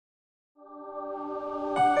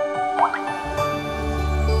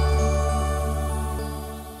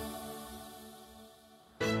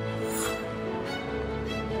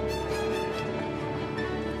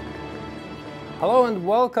Hello and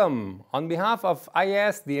welcome. On behalf of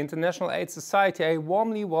IAS, the International AIDS Society, I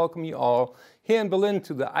warmly welcome you all here in Berlin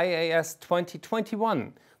to the IAS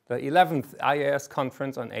 2021, the 11th IAS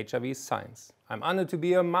Conference on HIV Science. I'm honored to be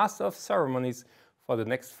your Master of Ceremonies for the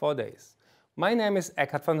next 4 days. My name is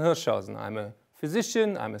Eckart von Hirschhausen. I'm a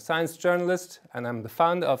physician, I'm a science journalist, and I'm the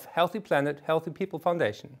founder of Healthy Planet, Healthy People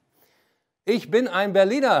Foundation. Ich bin ein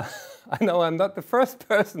Berliner. I know I'm not the first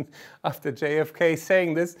person after JFK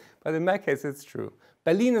saying this, but in my case it's true.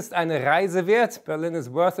 Berlin ist eine Reise wert. Berlin is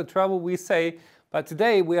worth the trouble, we say. But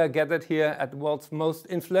today we are gathered here at the world's most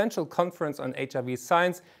influential conference on HIV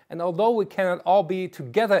science. And although we cannot all be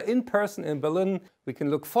together in person in Berlin, we can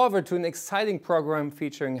look forward to an exciting program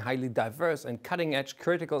featuring highly diverse and cutting-edge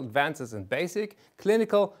critical advances in basic,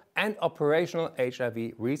 clinical and operational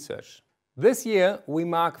HIV research. This year, we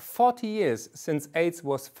mark 40 years since AIDS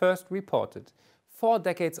was first reported. 4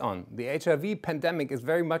 decades on, the HIV pandemic is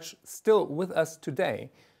very much still with us today,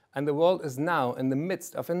 and the world is now in the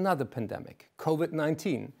midst of another pandemic,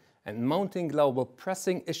 COVID-19, and mounting global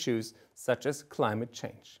pressing issues such as climate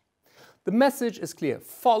change. The message is clear: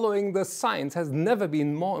 following the science has never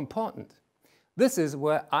been more important. This is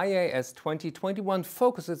where IAS 2021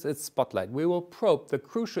 focuses its spotlight. We will probe the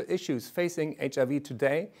crucial issues facing HIV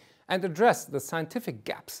today and address the scientific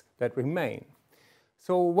gaps that remain.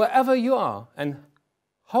 So wherever you are and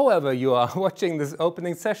however you are watching this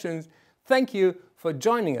opening session, thank you for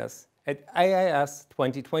joining us at IAS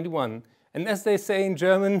 2021. And as they say in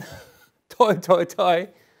German, toi toi toi,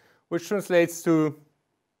 which translates to,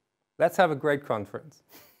 let's have a great conference.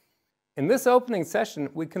 In this opening session,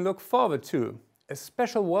 we can look forward to a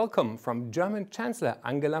special welcome from German Chancellor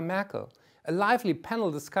Angela Merkel, a lively panel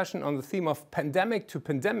discussion on the theme of pandemic to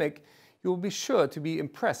pandemic. You will be sure to be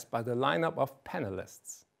impressed by the lineup of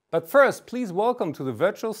panelists. But first, please welcome to the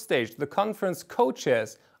virtual stage the conference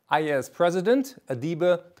co-chairs, IAS President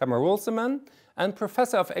Adeeba Kamarulzaman and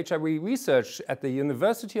Professor of HIV Research at the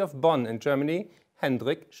University of Bonn in Germany,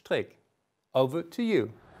 Hendrik Streeck. Over to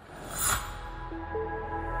you.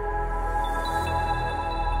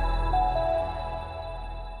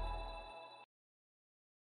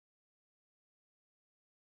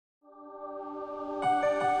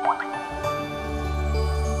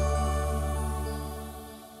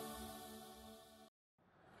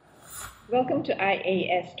 Welcome to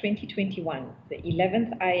IAS 2021, the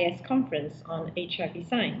 11th IAS Conference on HIV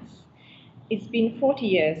Science. It's been 40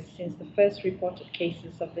 years since the first reported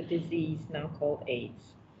cases of the disease now called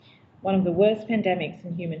AIDS, one of the worst pandemics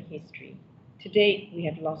in human history. To date, we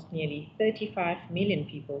have lost nearly 35 million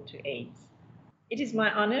people to AIDS. It is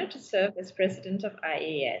my honor to serve as President of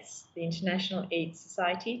IAS, the International AIDS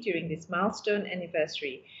Society, during this milestone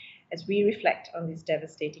anniversary as we reflect on this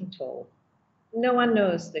devastating toll. No one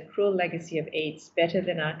knows the cruel legacy of AIDS better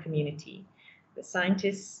than our community, the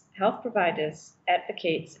scientists, health providers,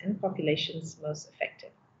 advocates, and populations most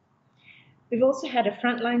affected. We've also had a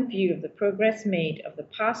frontline view of the progress made of the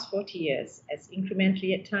past 40 years, as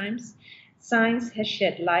incrementally at times, science has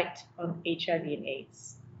shed light on HIV and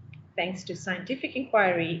AIDS. Thanks to scientific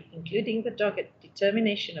inquiry, including the dogged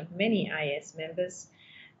determination of many IAS members,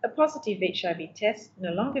 a positive HIV test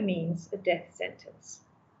no longer means a death sentence.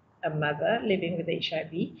 A mother living with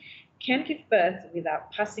HIV can give birth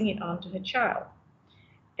without passing it on to her child,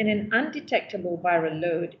 and an undetectable viral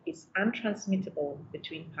load is untransmittable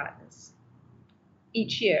between partners.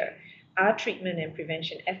 Each year, our treatment and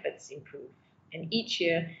prevention efforts improve, and each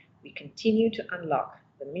year we continue to unlock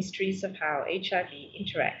the mysteries of how HIV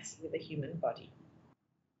interacts with the human body.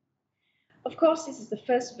 Of course, this is the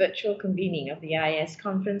first virtual convening of the IAS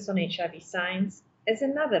Conference on HIV Science, as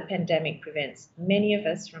another pandemic prevents many of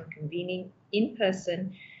us from convening in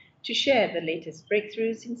person to share the latest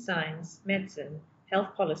breakthroughs in science, medicine, health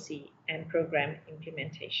policy, and program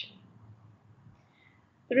implementation.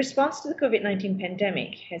 The response to the COVID-19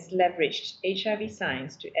 pandemic has leveraged HIV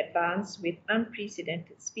science to advance with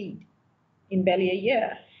unprecedented speed. In barely a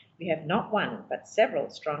year, we have not one, but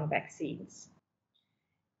several strong vaccines.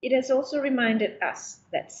 It has also reminded us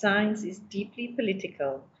that science is deeply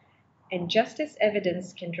political, and just as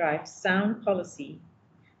evidence can drive sound policy,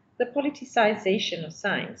 the politicization of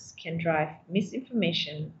science can drive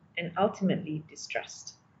misinformation and ultimately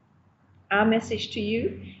distrust. Our message to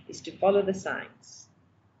you is to follow the science.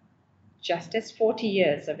 Just as 40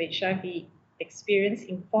 years of HIV experience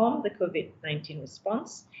informed the COVID-19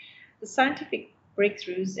 response, the scientific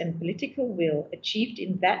breakthroughs and political will achieved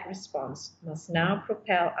in that response must now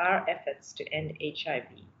propel our efforts to end HIV.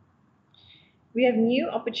 We have new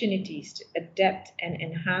opportunities to adapt and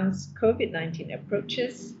enhance COVID-19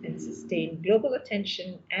 approaches and sustain global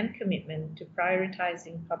attention and commitment to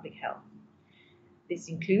prioritizing public health. This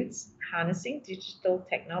includes harnessing digital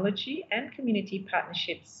technology and community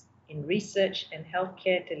partnerships in research and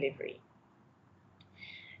healthcare delivery.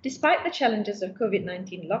 Despite the challenges of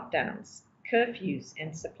COVID-19 lockdowns, curfews,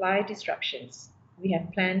 and supply disruptions, we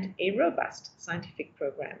have planned a robust scientific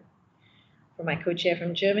program. For my co-chair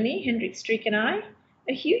from Germany, Hendrik, Streeck, and I,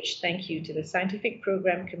 a huge thank you to the Scientific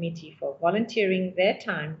Program Committee for volunteering their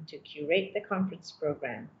time to curate the conference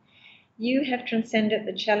program. You have transcended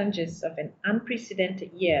the challenges of an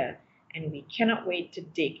unprecedented year, and we cannot wait to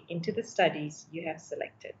dig into the studies you have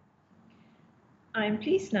selected. I am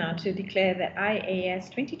pleased now to declare that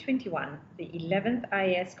IAS 2021, the 11th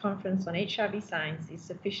IAS Conference on HIV Science,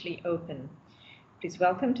 is officially open. Please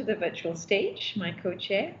welcome to the virtual stage my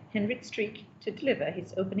co-chair, Hendrik Streeck, to deliver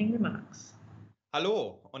his opening remarks.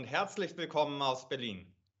 Hallo und herzlich willkommen aus Berlin.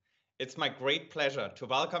 It's my great pleasure to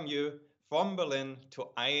welcome you from Berlin to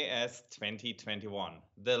IAS 2021,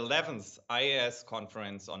 the 11th IAS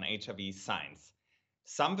Conference on HIV Science.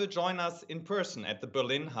 Some will join us in person at the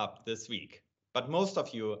Berlin Hub this week, but most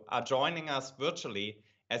of you are joining us virtually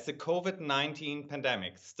as the COVID-19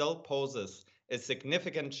 pandemic still poses a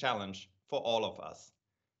significant challenge for all of us,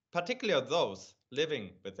 particularly those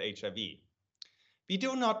living with HIV. We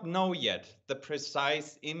do not know yet the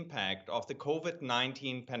precise impact of the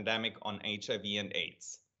COVID-19 pandemic on HIV and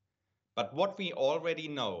AIDS. But what we already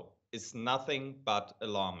know is nothing but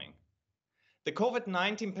alarming. The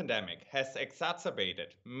COVID-19 pandemic has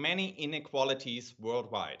exacerbated many inequalities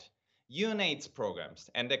worldwide. UNAIDS programs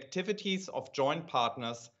and activities of joint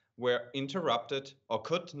partners were interrupted or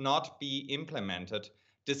could not be implemented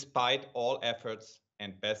despite all efforts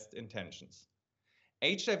and best intentions.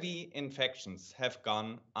 HIV infections have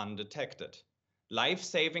gone undetected.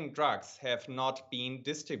 Life-saving drugs have not been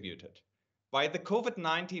distributed. While the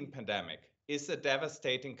COVID-19 pandemic is a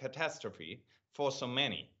devastating catastrophe for so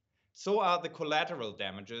many, so are the collateral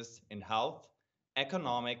damages in health,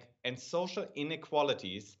 economic, and social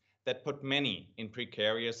inequalities that put many in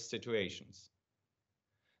precarious situations.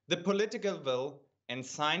 The political will and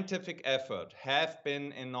scientific effort have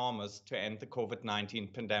been enormous to end the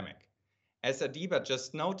COVID-19 pandemic. As Adeeba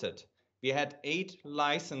just noted, we had 8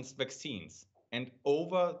 licensed vaccines and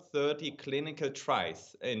over 30 clinical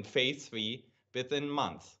trials in phase 3 within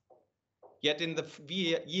months. Yet in the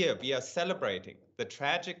year we are celebrating the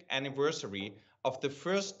tragic anniversary of the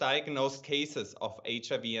first diagnosed cases of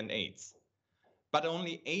HIV and AIDS. But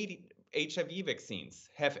only 80 HIV vaccines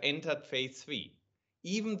have entered phase 3,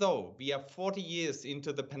 even though we are 40 years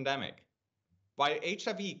into the pandemic. While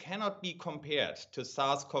HIV cannot be compared to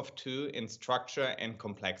SARS-CoV-2 in structure and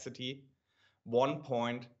complexity, one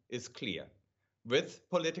point is clear. With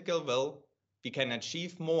political will, we can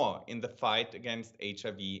achieve more in the fight against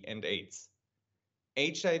HIV and AIDS.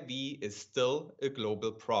 HIV is still a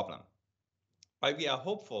global problem. While we are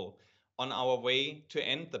hopeful on our way to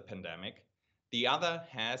end the pandemic, the other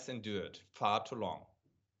has endured far too long.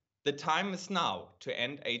 The time is now to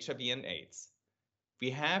end HIV and AIDS. We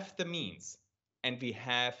have the means and we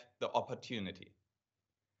have the opportunity.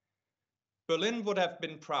 Berlin would have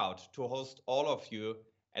been proud to host all of you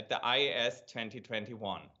at the IAS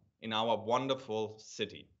 2021 in our wonderful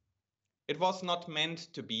city. It was not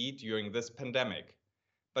meant to be during this pandemic,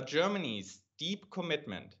 but Germany's deep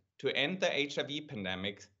commitment to end the HIV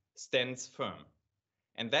pandemic stands firm,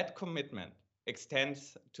 and that commitment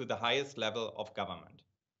extends to the highest level of government.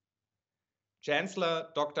 Chancellor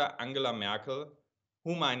Dr. Angela Merkel,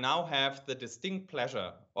 whom I now have the distinct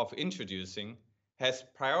pleasure of introducing, has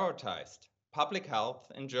prioritized public health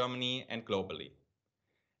in Germany and globally.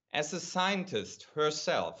 As a scientist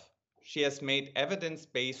herself, she has made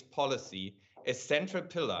evidence-based policy a central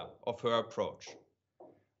pillar of her approach.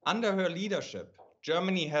 Under her leadership,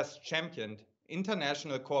 Germany has championed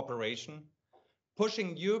international cooperation,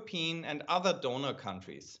 pushing European and other donor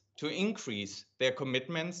countries to increase their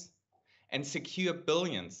commitments and secure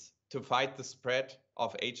billions to fight the spread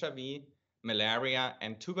of HIV, malaria,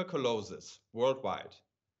 and tuberculosis worldwide.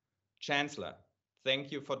 Chancellor,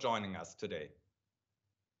 thank you for joining us today.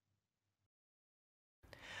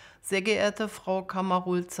 Sehr geehrte Frau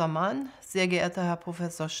Kamarulzaman, sehr geehrter Herr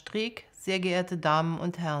Professor Streeck, sehr geehrte Damen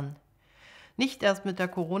und Herren. Nicht erst mit der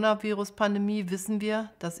Coronavirus-Pandemie wissen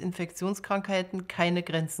wir, dass Infektionskrankheiten keine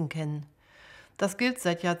Grenzen kennen. Das gilt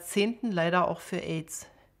seit Jahrzehnten leider auch für AIDS.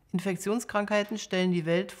 Infektionskrankheiten stellen die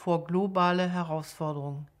Welt vor globale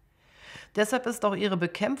Herausforderungen. Deshalb ist auch ihre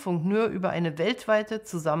Bekämpfung nur über eine weltweite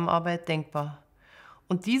Zusammenarbeit denkbar.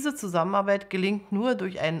 Und diese Zusammenarbeit gelingt nur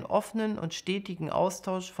durch einen offenen und stetigen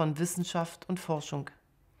Austausch von Wissenschaft und Forschung.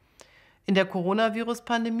 In der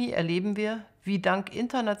Coronavirus-Pandemie erleben wir, wie dank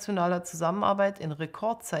internationaler Zusammenarbeit in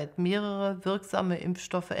Rekordzeit mehrere wirksame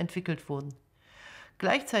Impfstoffe entwickelt wurden.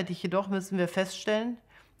 Gleichzeitig jedoch müssen wir feststellen,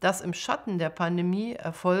 dass im Schatten der Pandemie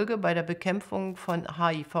Erfolge bei der Bekämpfung von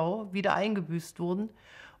HIV wieder eingebüßt wurden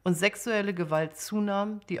und sexuelle Gewalt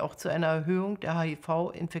zunahm, die auch zu einer Erhöhung der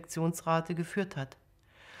HIV-Infektionsrate geführt hat.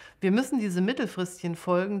 Wir müssen diese mittelfristigen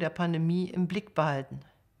Folgen der Pandemie im Blick behalten.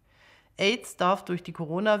 AIDS darf durch die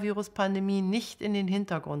Coronavirus-Pandemie nicht in den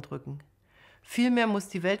Hintergrund rücken. Vielmehr muss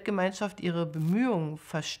die Weltgemeinschaft ihre Bemühungen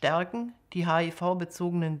verstärken, die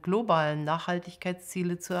HIV-bezogenen globalen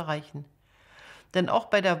Nachhaltigkeitsziele zu erreichen. Denn auch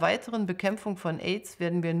bei der weiteren Bekämpfung von AIDS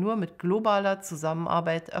werden wir nur mit globaler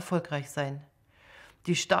Zusammenarbeit erfolgreich sein.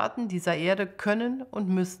 Die Staaten dieser Erde können und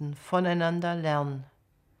müssen voneinander lernen.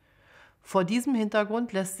 Vor diesem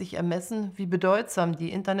Hintergrund lässt sich ermessen, wie bedeutsam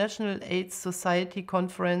die International AIDS Society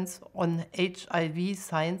Conference on HIV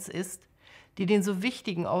Science ist, die den so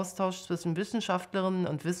wichtigen Austausch zwischen Wissenschaftlerinnen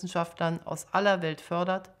und Wissenschaftlern aus aller Welt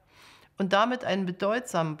fördert und damit einen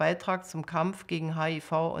bedeutsamen Beitrag zum Kampf gegen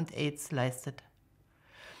HIV und AIDS leistet.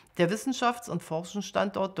 Der Wissenschafts- und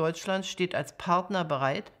Forschungsstandort Deutschland steht als Partner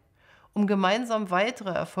bereit, um gemeinsam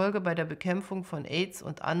weitere Erfolge bei der Bekämpfung von AIDS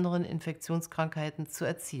und anderen Infektionskrankheiten zu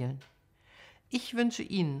erzielen. Ich wünsche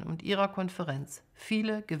Ihnen und Ihrer Konferenz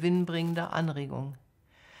viele gewinnbringende Anregungen.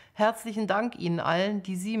 Herzlichen Dank Ihnen allen,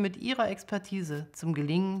 die Sie mit Ihrer Expertise zum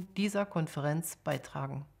Gelingen dieser Konferenz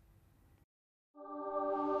beitragen.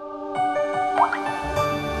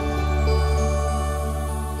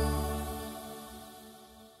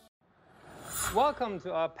 Welcome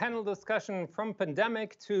to our panel discussion From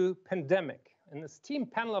Pandemic to Pandemic. An esteemed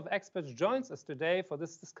panel of experts joins us today for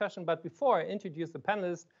this discussion, but before I introduce the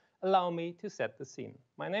panelists, allow me to set the scene.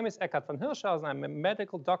 My name is Eckart von Hirschhausen. I'm a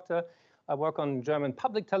medical doctor. I work on German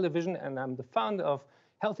public television, and I'm the founder of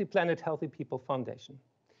Healthy Planet, Healthy People Foundation.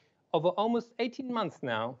 Over almost 18 months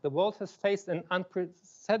now, the world has faced an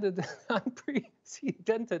unprecedented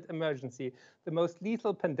emergency, the most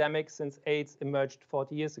lethal pandemic since AIDS emerged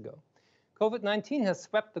 40 years ago. COVID-19 has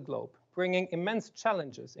swept the globe, bringing immense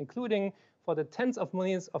challenges, including for the tens of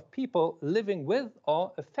millions of people living with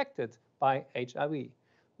or affected by HIV.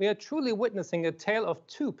 We are truly witnessing a tale of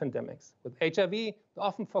two pandemics, with HIV the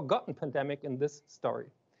often forgotten pandemic in this story.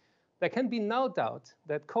 There can be no doubt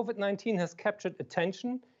that COVID-19 has captured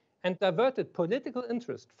attention and diverted political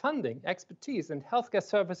interest, funding, expertise, and healthcare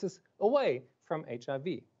services away from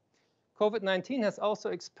HIV. COVID-19 has also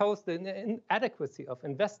exposed the inadequacy of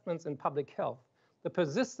investments in public health, the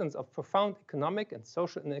persistence of profound economic and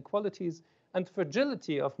social inequalities, and the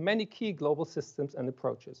fragility of many key global systems and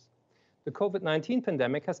approaches. The COVID-19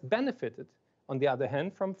 pandemic has benefited, on the other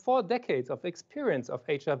hand, from 4 decades of experience of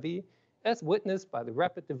HIV, as witnessed by the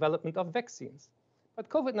rapid development of vaccines. But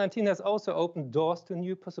COVID-19 has also opened doors to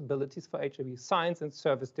new possibilities for HIV science and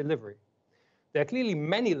service delivery. There are clearly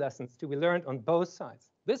many lessons to be learned on both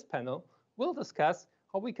sides. This panel will discuss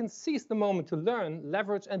how we can seize the moment to learn,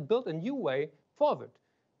 leverage, and build a new way forward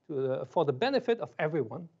for the benefit of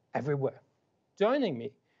everyone, everywhere. Joining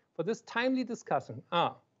me for this timely discussion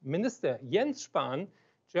are Minister Jens Spahn,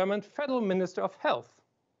 German Federal Minister of Health,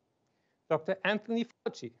 Dr. Anthony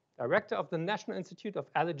Fauci, Director of the National Institute of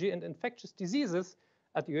Allergy and Infectious Diseases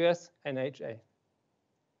at the US NHA,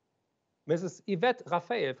 Mrs. Yvette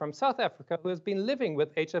Raphael from South Africa, who has been living with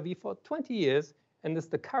HIV for 20 years and is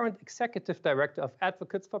the current Executive Director of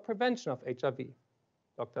Advocates for Prevention of HIV,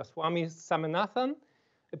 Dr. Swaminathan,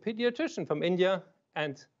 a pediatrician from India,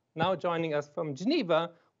 and now joining us from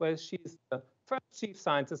Geneva, where she is the first chief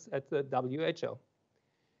scientist at the WHO.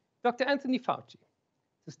 Dr. Anthony Fauci,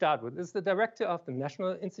 to start with, is the director of the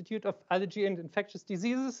National Institute of Allergy and Infectious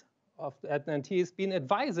Diseases, and he has been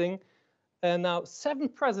advising now 7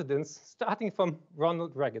 presidents, starting from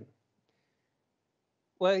Ronald Reagan,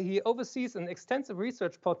 where he oversees an extensive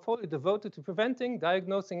research portfolio devoted to preventing,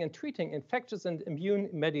 diagnosing, and treating infectious and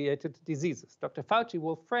immune-mediated diseases. Dr. Fauci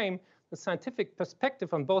will frame the scientific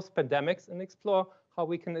perspective on both pandemics and explore how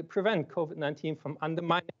we can prevent COVID-19 from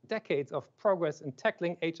undermining decades of progress in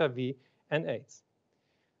tackling HIV and AIDS.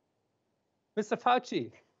 Mr.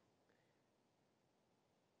 Fauci,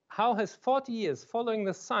 how has 40 years following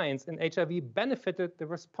the science in HIV benefited the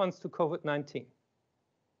response to COVID-19?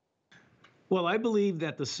 Well, I believe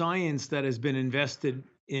that the science that has been invested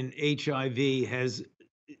in HIV has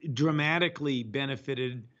dramatically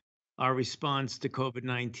benefited our response to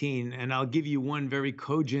COVID-19. And I'll give you one very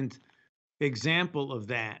cogent example of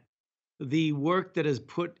that. The work that is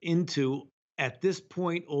put into, at this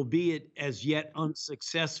point, albeit as yet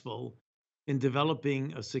unsuccessful, in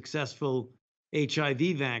developing a successful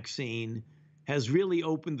HIV vaccine has really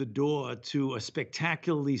opened the door to a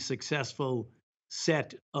spectacularly successful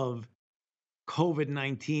set of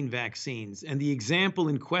COVID-19 vaccines. And the example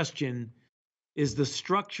in question is the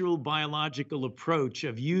structural biological approach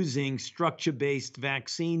of using structure-based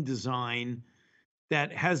vaccine design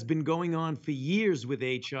that has been going on for years with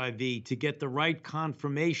HIV to get the right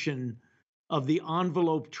conformation of the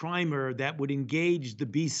envelope trimer that would engage the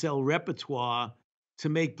B-cell repertoire to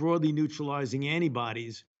make broadly neutralizing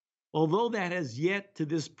antibodies. Although that has yet to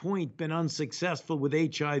this point been unsuccessful with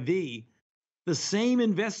HIV, the same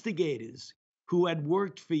investigators who had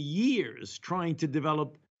worked for years trying to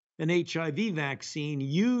develop an HIV vaccine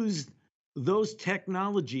used those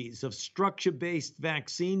technologies of structure-based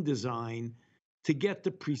vaccine design to get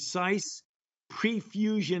the precise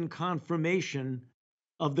pre-fusion conformation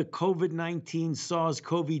of the COVID-19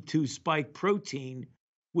 SARS-CoV-2 spike protein,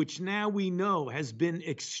 which now we know has been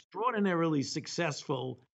extraordinarily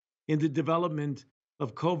successful in the development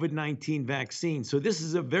of COVID-19 vaccines. So this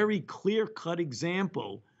is a very clear-cut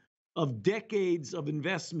example of decades of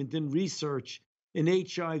investment in research in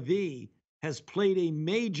HIV has played a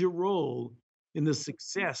major role in the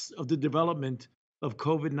success of the development of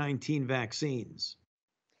COVID-19 vaccines.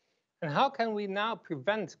 And how can we now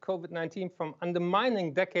prevent COVID-19 from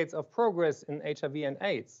undermining decades of progress in HIV and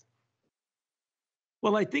AIDS?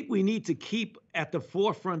 Well, I think we need to keep at the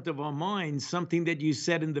forefront of our minds something that you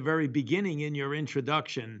said in the very beginning in your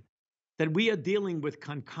introduction, that we are dealing with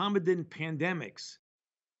concomitant pandemics.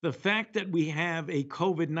 The fact that we have a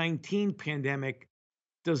COVID-19 pandemic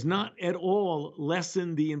does not at all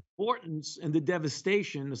lessen the importance and the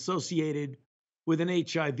devastation associated with an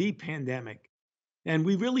HIV pandemic. And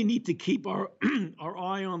we really need to keep our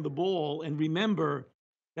eye on the ball and remember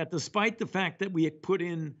that despite the fact that we have put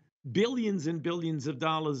in billions and billions of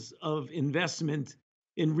dollars of investment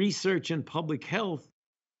in research and public health,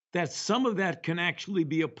 that some of that can actually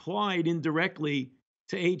be applied indirectly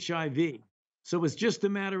to HIV. So it's just a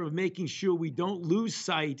matter of making sure we don't lose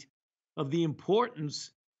sight of the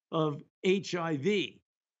importance of HIV.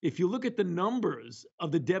 If you look at the numbers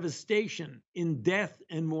of the devastation in death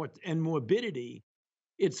and morbidity,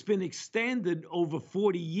 it's been extended over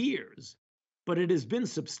 40 years, but it has been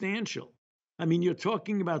substantial. I mean, you're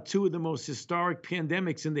talking about two of the most historic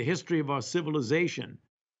pandemics in the history of our civilization.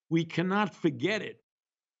 We cannot forget it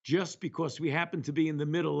just because we happen to be in the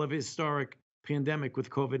middle of a historic pandemic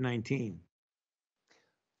with COVID-19.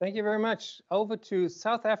 Thank you very much. Over to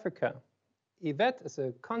South Africa. Yvette is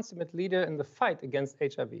a consummate leader in the fight against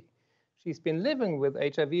HIV. She's been living with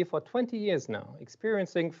HIV for 20 years now,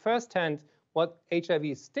 experiencing firsthand what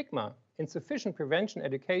HIV stigma, insufficient prevention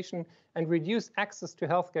education, and reduced access to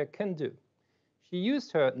healthcare can do. She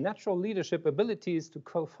used her natural leadership abilities to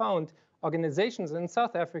co-found organizations in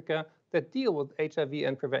South Africa that deal with HIV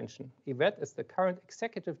and prevention. Yvette is the current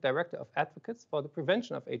Executive Director of Advocates for the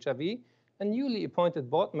Prevention of HIV and newly appointed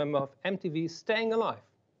board member of MTV Staying Alive.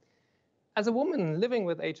 As a woman living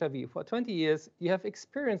with HIV for 20 years, you have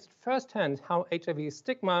experienced firsthand how HIV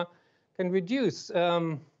stigma can reduce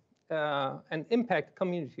and impact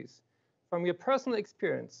communities. From your personal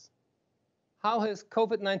experience, how has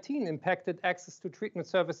COVID-19 impacted access to treatment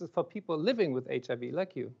services for people living with HIV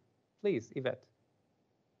like you? Please, Yvette.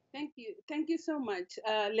 Thank you. Thank you so much.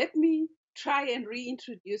 Let me try and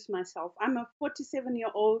reintroduce myself. I'm a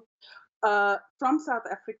 47-year-old from South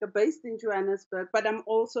Africa, based in Johannesburg, but I'm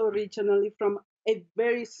also originally from a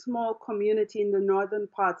very small community in the northern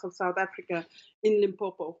parts of South Africa in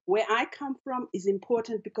Limpopo. Where I come from is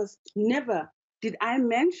important because never did I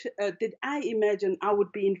imagine I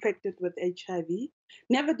would be infected with HIV.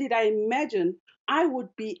 Never did I imagine I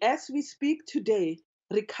would be, as we speak today,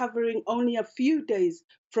 recovering only a few days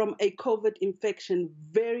from a COVID infection,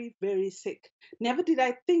 very, very sick. Never did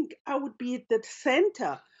I think I would be at the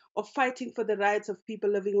center of fighting for the rights of people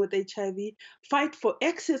living with HIV, fight for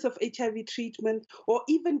access of HIV treatment, or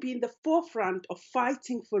even be in the forefront of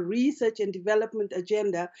fighting for research and development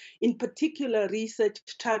agenda, in particular research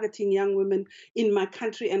targeting young women in my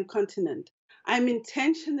country and continent. I'm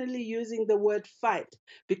intentionally using the word fight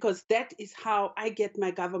because that is how I get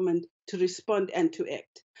my government to respond and to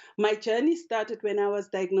act. My journey started when I was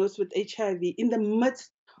diagnosed with HIV in the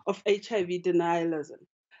midst of HIV denialism.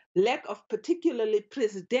 Lack of particularly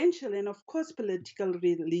presidential and, of course, political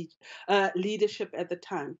leadership at the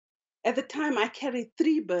time. At the time, I carried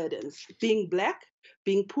three burdens: being Black,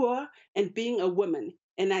 being poor, and being a woman.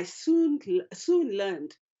 And I soon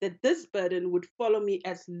learned that this burden would follow me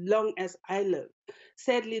as long as I live.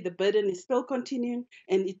 Sadly, the burden is still continuing,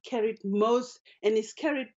 and is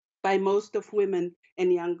carried by most of women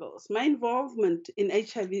and young girls. My involvement in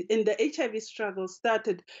the HIV struggle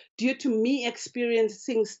started due to me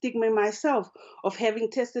experiencing stigma myself of having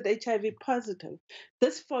tested HIV positive.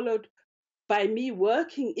 This followed by me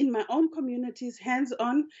working in my own communities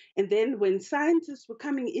hands-on, and then when scientists were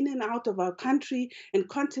coming in and out of our country and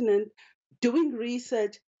continent doing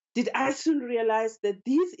research, did I soon realize that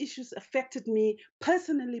these issues affected me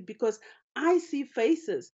personally because I see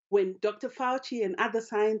faces when Dr. Fauci and other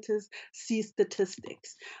scientists see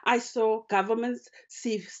statistics. I saw governments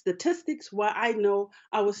see statistics where I know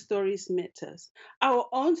our stories matters. Our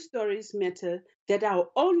own stories matter, that our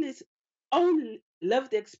own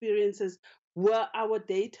lived experiences were our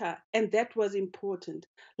data, and that was important.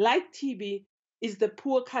 Like TB is the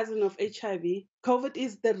poor cousin of HIV, COVID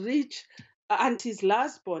is the rich auntie's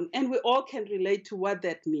last born, and we all can relate to what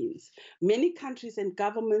that means. Many countries and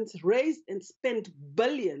governments raised and spent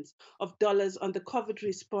billions of dollars on the COVID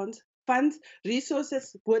response. Funds,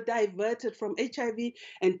 resources were diverted from HIV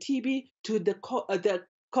and TB to the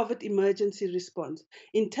COVID emergency response.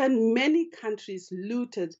 In turn, many countries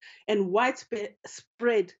looted and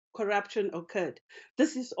widespread corruption occurred.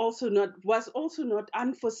 This was also not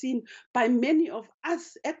unforeseen by many of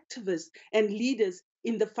us activists and leaders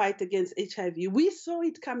in the fight against HIV. We saw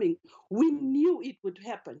it coming. We knew it would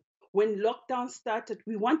happen. When lockdown started,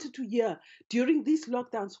 we wanted to hear during these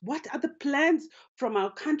lockdowns, what are the plans from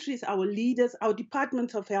our countries, our leaders, our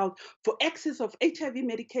departments of health for access of HIV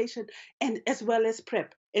medication, and as well as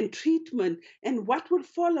PrEP and treatment, and what will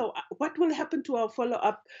follow, what will happen to our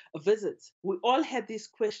follow-up visits. We all had these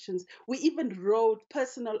questions. We even wrote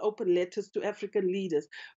personal open letters to African leaders,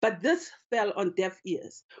 but this fell on deaf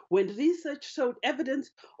ears. When research showed evidence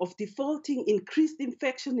of defaulting increased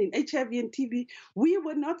infection in HIV and TB, we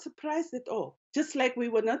were not surprised at all, just like we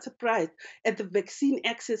were not surprised at the vaccine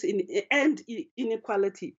access and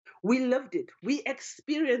inequality. We lived it. We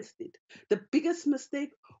experienced it. The biggest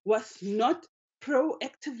mistake was not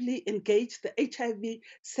proactively engage the HIV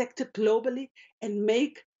sector globally and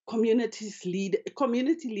make community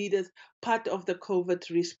leaders part of the COVID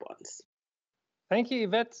response. Thank you,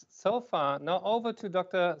 Yvette, so far. Now over to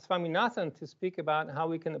Dr. Swaminathan to speak about how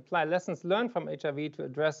we can apply lessons learned from HIV to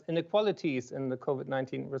address inequalities in the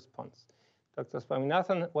COVID-19 response. Dr.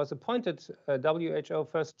 Swaminathan was appointed WHO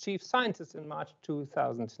first chief scientist in March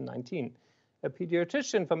 2019. A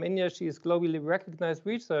pediatrician from India, she is globally recognized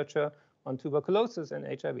researcher on tuberculosis and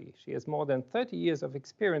HIV. She has more than 30 years of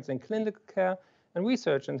experience in clinical care and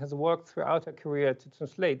research and has worked throughout her career to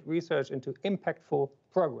translate research into impactful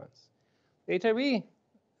programs. The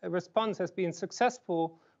HIV response has been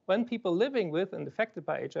successful when people living with and affected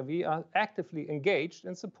by HIV are actively engaged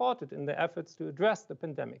and supported in their efforts to address the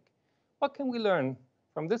pandemic. What can we learn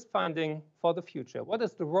from this finding for the future? What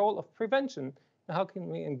is the role of prevention, and how can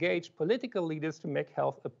we engage political leaders to make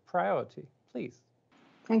health a priority? Please.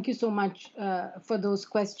 Thank you so much for those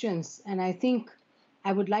questions. And I think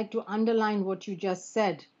I would like to underline what you just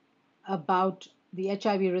said about the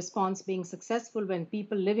HIV response being successful when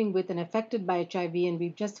people living with and affected by HIV, and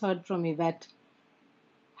we've just heard from Yvette,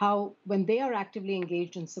 how when they are actively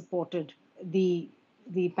engaged and supported, the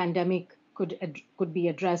pandemic could be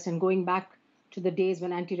addressed. And going back to the days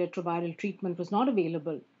when antiretroviral treatment was not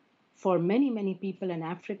available for many, many people in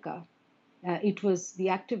Africa, it was the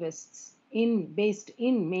activists based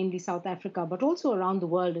in mainly South Africa, but also around the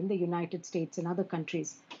world, in the United States and other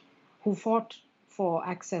countries, who fought for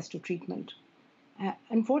access to treatment.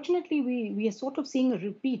 Unfortunately, we are sort of seeing a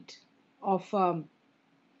repeat of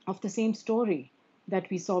the same story that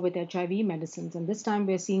we saw with HIV medicines, and this time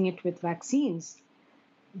we're seeing it with vaccines.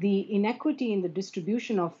 The inequity in the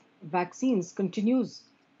distribution of vaccines continues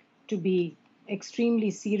to be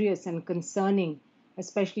extremely serious and concerning,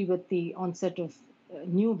 especially with the onset of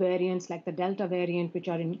new variants like the Delta variant, which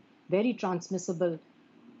are very transmissible.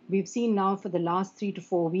 We've seen now for the last 3 to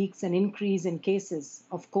 4 weeks an increase in cases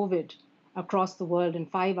of COVID across the world in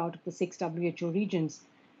 5 out of the 6 WHO regions.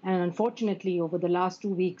 And unfortunately, over the last 2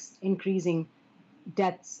 weeks, increasing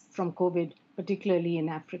deaths from COVID, particularly in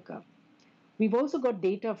Africa. We've also got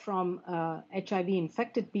data from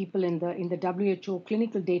HIV-infected people in the WHO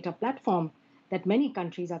clinical data platform that many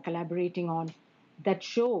countries are collaborating on, that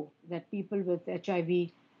show that people with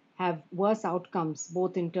HIV have worse outcomes,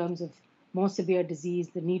 both in terms of more severe disease,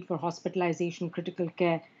 the need for hospitalization, critical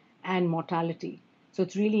care, and mortality. So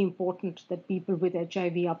it's really important that people with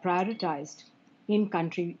HIV are prioritized in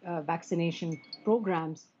country vaccination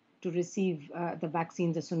programs to receive the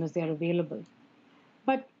vaccines as soon as they're available.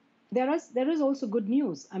 But there is also good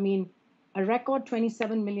news. I mean, a record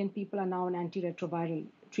 27 million people are now on antiretroviral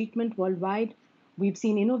treatment worldwide. We've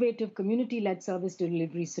seen innovative community-led service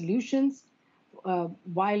delivery solutions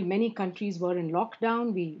while many countries were in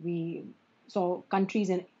lockdown, we saw countries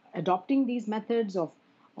adopting these methods of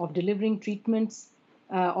delivering treatments,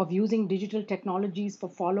 of using digital technologies for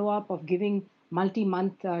follow-up, of giving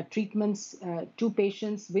multi-month treatments to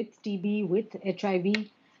patients with TB, with HIV.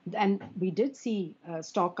 And we did see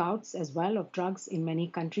stockouts as well of drugs in many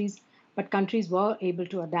countries, but countries were able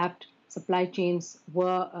to adapt. Supply chains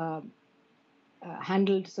were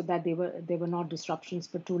handled so that they were not disruptions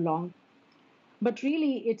for too long. But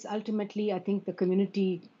really, it's ultimately, I think, the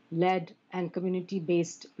community-led and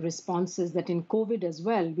community-based responses that in COVID as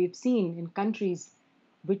well, we've seen in countries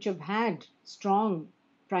which have had strong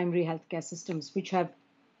primary healthcare systems, which have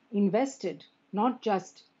invested not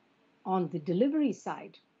just on the delivery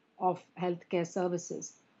side of healthcare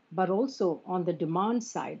services, but also on the demand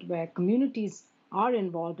side, where communities are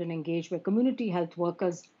involved and engaged, where community health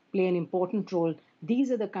workers play an important role.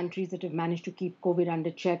 These are the countries that have managed to keep COVID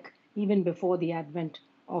under check even before the advent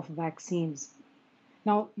of vaccines.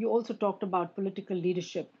 Now, you also talked about political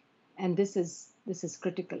leadership, and this is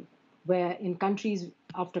critical, where in countries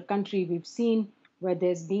after country we've seen where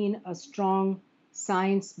there's been a strong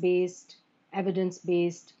science-based,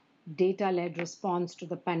 evidence-based, data-led response to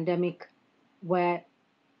the pandemic, where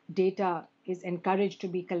data is encouraged to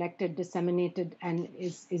be collected, disseminated, and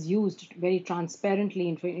is used very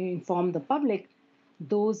transparently to inform the public.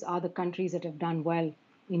 Those are the countries that have done well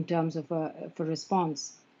in terms of a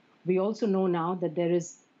response. We also know now that there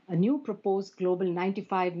is a new proposed global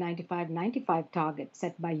 95-95-95 target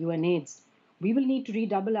set by UNAIDS. We will need to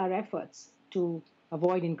redouble our efforts to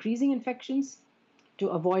avoid increasing infections, to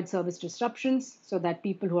avoid service disruptions so that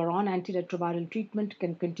people who are on antiretroviral treatment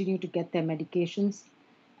can continue to get their medications,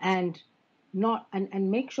 and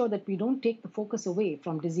make sure that we don't take the focus away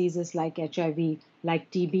from diseases like HIV,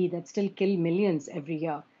 like TB, that still kill millions every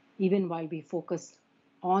year, even while we focus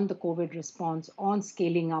on the COVID response, on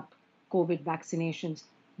scaling up COVID vaccinations.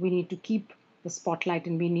 We need to keep the spotlight,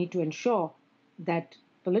 and we need to ensure that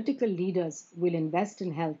political leaders will invest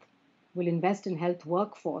in health, will invest in health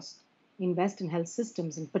workforce, invest in health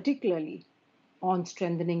systems, and particularly on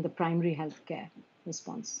strengthening the primary healthcare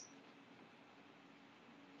response.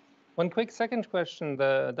 One quick second question.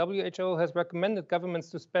 The WHO has recommended governments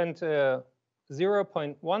to spend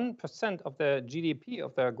 0.1% of their GDP,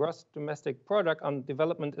 of their gross domestic product, on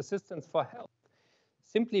development assistance for health.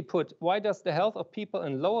 Simply put, why does the health of people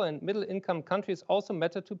in lower and middle income countries also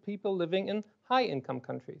matter to people living in high income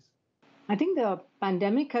countries? I think the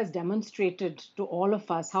pandemic has demonstrated to all of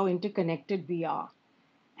us how interconnected we are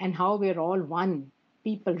and how we're all one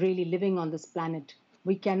people really living on this planet.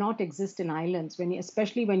 We cannot exist in islands,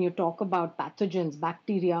 especially when you talk about pathogens,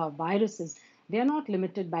 bacteria, viruses. They're not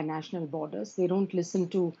limited by national borders. They don't listen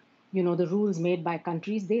to, the rules made by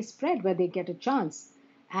countries. They spread where they get a chance.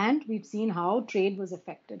 And we've seen how trade was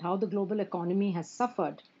affected, how the global economy has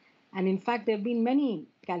suffered. And in fact, there have been many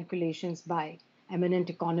calculations by eminent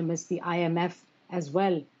economists, the IMF as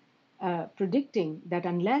well, predicting that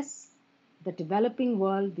unless the developing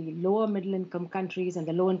world, the lower middle income countries and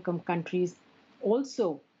the low income countries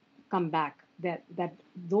also come back, that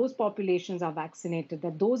those populations are vaccinated,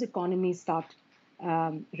 that those economies start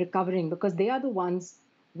recovering, because they are the ones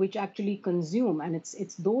which actually consume, and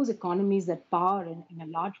it's those economies that power in a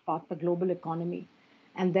large part the global economy.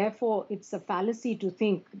 And therefore, it's a fallacy to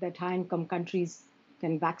think that high-income countries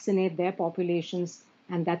can vaccinate their populations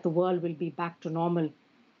and that the world will be back to normal,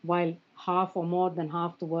 while half or more than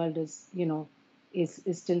half the world is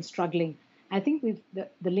still struggling. I think the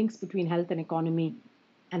links between health and economy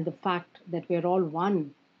and the fact that we're all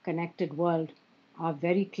one connected world are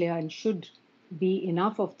very clear and should be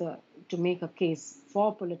enough to make a case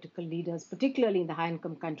for political leaders, particularly in the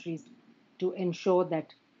high-income countries, to ensure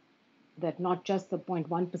that not just the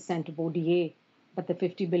 0.1% of ODA, but the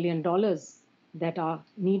 $50 billion that are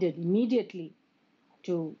needed immediately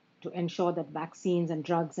to ensure that vaccines and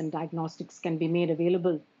drugs and diagnostics can be made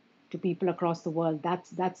available to people across the world.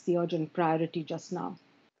 That's the urgent priority just now.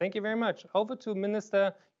 Thank you very much. Over to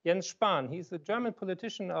Minister Jens Spahn. He's the German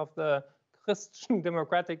politician of the Christian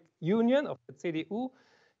Democratic Union, of the CDU.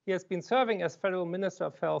 He has been serving as Federal Minister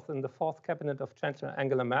of Health in the fourth cabinet of Chancellor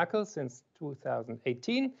Angela Merkel since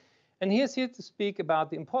 2018. And he is here to speak about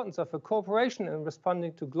the importance of a cooperation in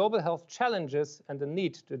responding to global health challenges and the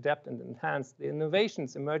need to adapt and enhance the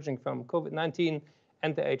innovations emerging from COVID-19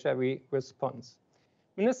 and the HIV response.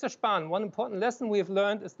 Minister Spahn, one important lesson we have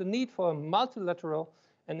learned is the need for a multilateral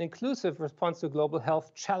and inclusive response to global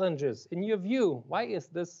health challenges. In your view, why is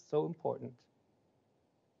this so important?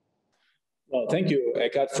 Well, thank you,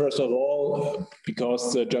 Eckart. First of all,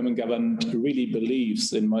 because the German government really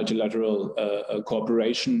believes in multilateral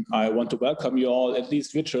cooperation, I want to welcome you all, at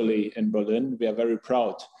least virtually, in Berlin. We are very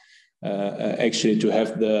proud, actually, to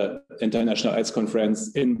have the International AIDS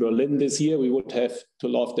Conference in Berlin this year. We would have to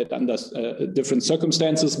love that under different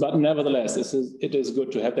circumstances, but nevertheless, it is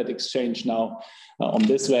good to have that exchange now on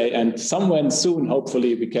this way. And somewhere soon,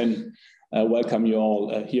 hopefully, we can welcome you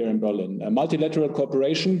all here in Berlin. Multilateral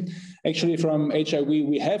cooperation, actually from HIV,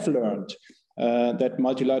 we have learned that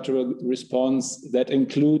multilateral response that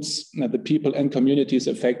includes the people and communities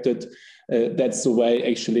affected, that's the way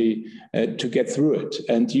actually to get through it.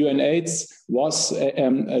 And UNAIDS was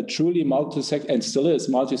a truly and still is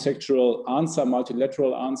multisectoral answer,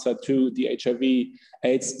 multilateral answer to the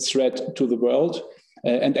HIV/AIDS threat to the world,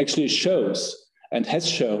 and actually shows and has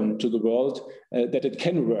shown to the world that it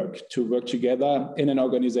can work together in an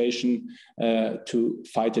organization to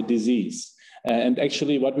fight a disease. And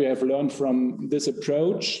actually what we have learned from this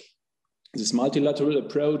approach, this multilateral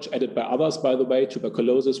approach, added by others, by the way,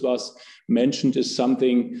 tuberculosis was mentioned, is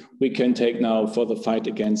something we can take now for the fight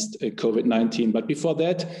against COVID-19. But before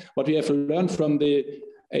that, what we have learned from the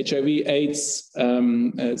HIV/AIDS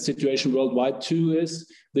situation worldwide too is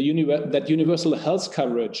that universal health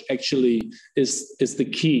coverage actually is the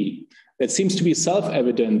key. It seems to be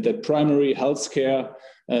self-evident that primary health care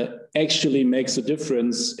actually makes a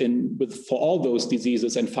difference for all those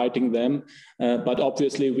diseases and fighting them. But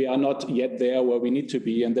obviously we are not yet there where we need to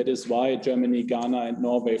be. And that is why Germany, Ghana, and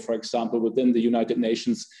Norway, for example, within the United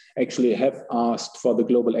Nations actually have asked for the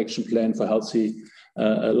Global Action Plan for Healthy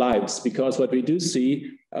Lives. Because what we do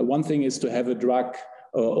see, one thing is to have a drug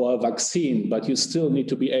or a vaccine, but you still need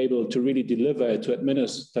to be able to really deliver it, to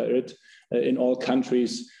administer it in all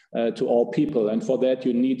countries to all people. And for that,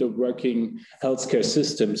 you need a working healthcare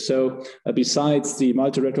system. So besides the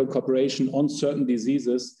multilateral cooperation on certain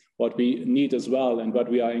diseases, what we need as well and what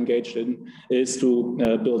we are engaged in is to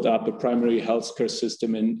build up a primary healthcare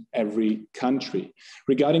system in every country.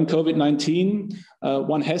 Regarding COVID-19,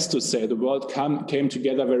 one has to say the world came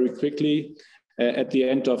together very quickly at the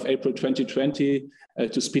end of April 2020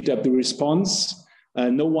 to speed up the response.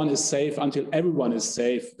 No one is safe until everyone is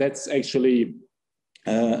safe. That's actually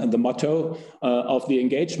the motto of the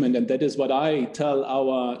engagement. And that is what I tell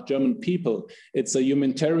our German people. It's a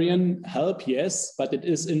humanitarian help, yes, but it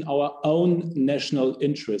is in our own national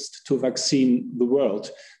interest to vaccine the world,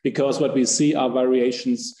 because what we see are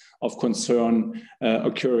variations of concern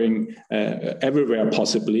occurring everywhere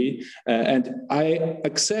possibly. And I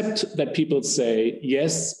accept that people say,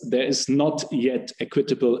 yes, there is not yet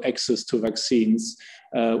equitable access to vaccines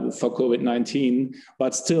for COVID-19,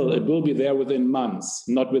 but still it will be there within months,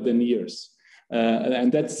 not within years.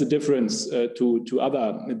 And that's the difference to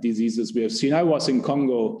other diseases we have seen. I was in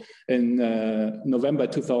Congo in November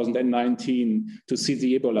 2019 to see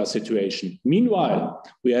the Ebola situation. Meanwhile,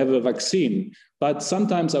 we have a vaccine, but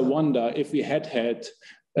sometimes I wonder if we had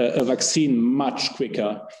a vaccine much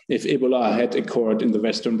quicker if Ebola had occurred in the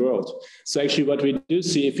Western world. So actually what we do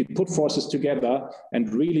see, if we put forces together and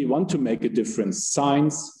really want to make a difference,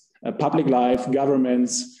 science, public life,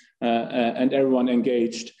 governments, and everyone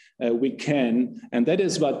engaged, we can. And that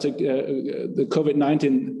is what the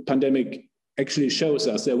COVID-19 pandemic actually shows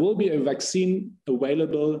us. There will be a vaccine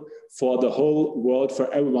available for the whole world,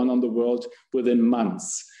 for everyone on the world within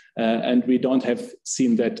months. And we don't have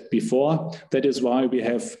seen that before. That is why we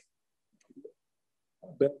have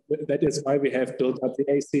built up the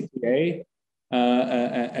ACTA.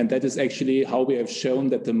 And that is actually how we have shown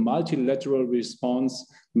that the multilateral response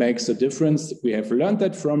makes a difference. We have learned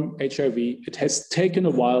that from HIV. It has taken a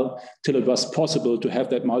while till it was possible to have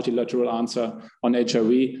that multilateral answer on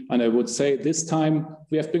HIV. And I would say this time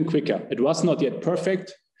we have been quicker. It was not yet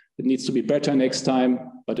perfect. It needs to be better next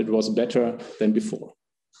time, but it was better than before.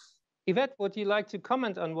 Yvette, would you like to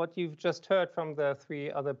comment on what you've just heard from the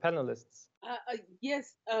three other panelists?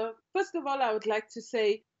 Yes. First of all, I would like to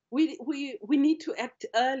say we need to act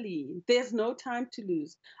early. There's no time to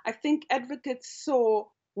lose. I think advocates saw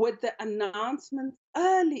with the announcement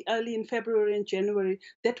early in February and January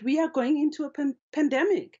that we are going into a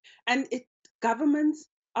pandemic, and governments,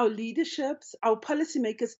 our leaderships, our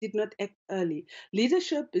policymakers did not act early.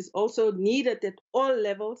 Leadership is also needed at all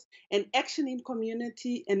levels, and action in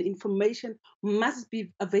community and information must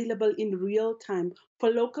be available in real time for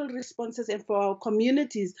local responses and for our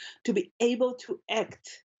communities to be able to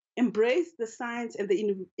act. embrace the science and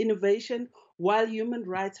the innovation while human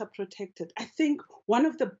rights are protected. I think one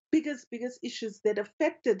of the biggest issues that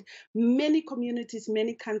affected many communities,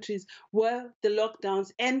 many countries, were the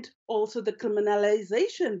lockdowns and also the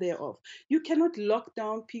criminalization thereof. You cannot lock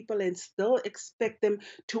down people and still expect them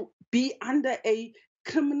to be under a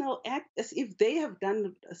criminal act as if they have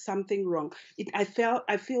done something wrong. I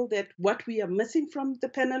feel that what we are missing from the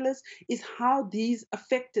panelists is how these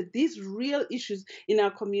real issues in our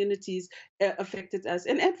communities affected us.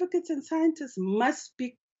 And advocates and scientists must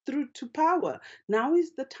speak through to power. Now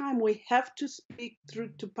is the time we have to speak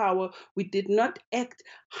through to power. We did not act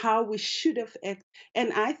how we should have acted.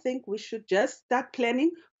 And I think we should just start planning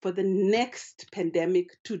for the next pandemic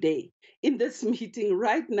today. In this meeting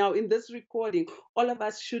right now, in this recording, all of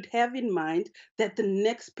us should have in mind that the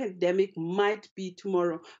next pandemic might be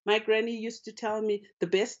tomorrow. My granny used to tell me the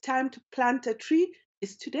best time to plant a tree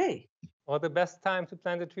is today. Or the best time to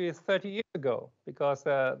plant a tree is 30 years ago, because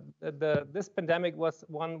this pandemic was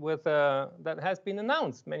one with that has been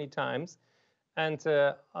announced many times. And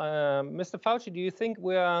Mr. Fauci, do you think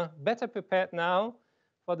we are better prepared now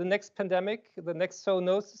for the next pandemic, the next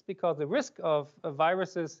zoonosis, because the risk of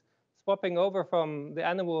viruses swapping over from the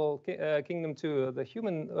animal kingdom to the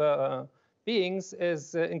human beings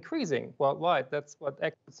is increasing worldwide? That's what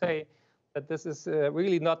experts say, that this is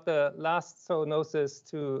really not the last zoonosis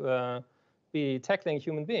to be tackling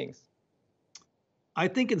human beings. I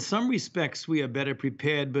think in some respects we are better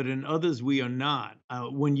prepared, but in others we are not.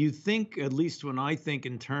 When you think, at least when I think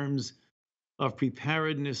in terms of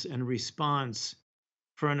preparedness and response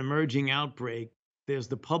for an emerging outbreak, there's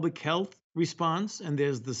the public health response and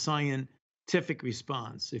there's the scientific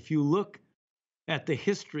response. If you look at the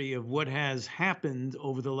history of what has happened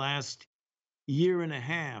over the last year and a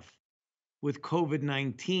half with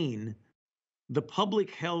COVID-19, the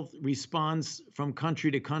public health response from country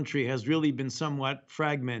to country has really been somewhat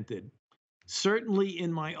fragmented. Certainly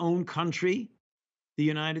in my own country, the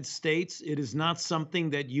United States, it is not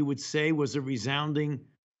something that you would say was a resounding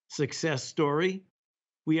success story.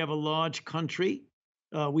 We have a large country.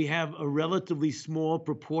 We have a relatively small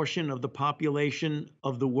proportion of the population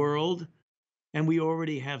of the world, and we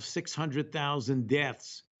already have 600,000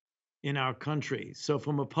 deaths in our country. So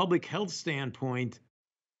from a public health standpoint,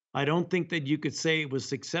 I don't think that you could say it was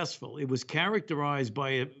successful. It was characterized by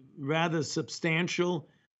a rather substantial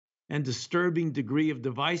and disturbing degree of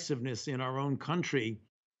divisiveness in our own country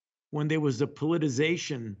when there was a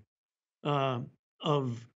politicization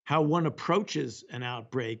of how one approaches an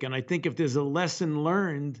outbreak. And I think if there's a lesson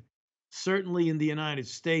learned, certainly in the United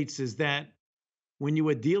States, is that when you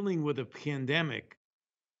are dealing with a pandemic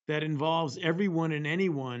that involves everyone and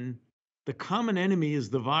anyone, the common enemy is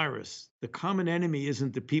the virus. The common enemy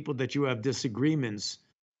isn't the people that you have disagreements.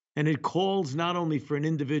 And it calls not only for an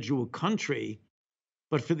individual country,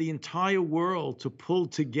 but for the entire world to pull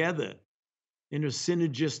together in a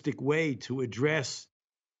synergistic way to address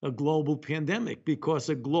a global pandemic, because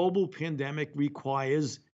a global pandemic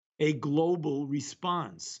requires a global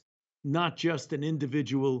response, not just an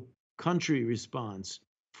individual country response.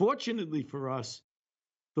 Fortunately for us,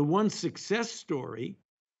 the one success story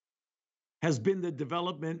has been the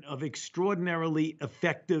development of extraordinarily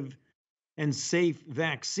effective and safe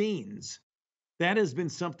vaccines. That has been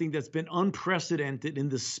something that's been unprecedented in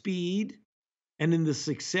the speed and in the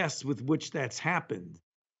success with which that's happened.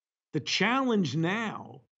 The challenge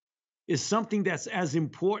now is something that's as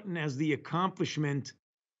important as the accomplishment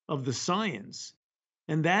of the science,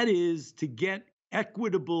 and that is to get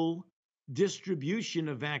equitable distribution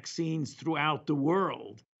of vaccines throughout the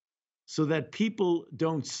world so that people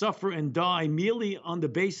don't suffer and die merely on the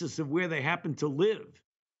basis of where they happen to live,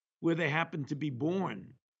 where they happen to be born.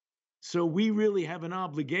 So we really have an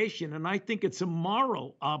obligation, and I think it's a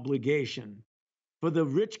moral obligation for the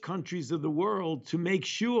rich countries of the world to make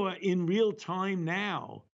sure in real time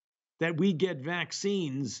now that we get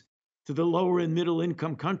vaccines to the lower and middle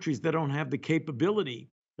income countries that don't have the capability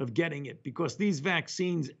of getting it, because these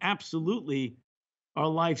vaccines absolutely are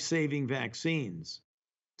life-saving vaccines.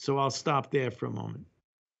 So I'll stop there for a moment.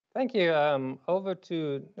 Thank you. Over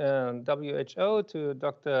to WHO, to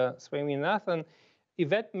Dr. Swaminathan.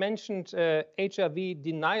 Yvette mentioned HIV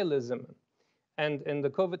denialism. And in the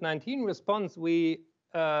COVID-19 response, we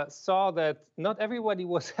saw that not everybody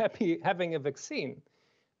was happy having a vaccine.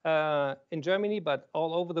 In Germany, but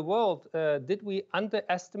all over the world, did we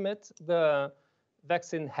underestimate the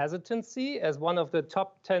vaccine hesitancy as one of the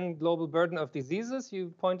top 10 global burden of diseases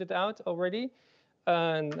you pointed out already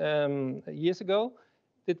years ago?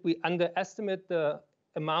 Did we underestimate the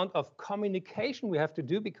amount of communication we have to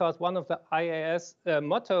do, because one of the IAS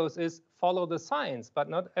mottos is follow the science, but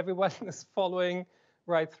not everyone is following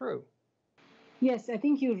right through. Yes, I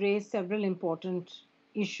think you raised several important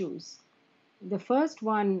issues. The first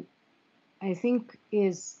one, I think,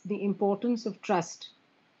 is the importance of trust.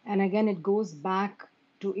 And again, it goes back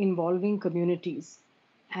to involving communities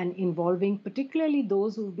and involving particularly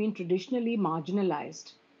those who've been traditionally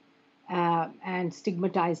marginalized and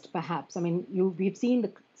stigmatized, perhaps. I mean, we've seen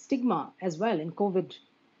the stigma as well in COVID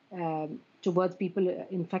towards people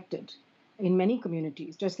infected in many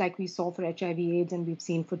communities, just like we saw for HIV/AIDS and we've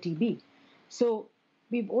seen for TB. So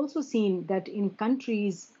we've also seen that in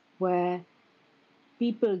countries where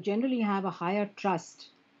people generally have a higher trust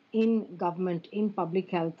in government, in public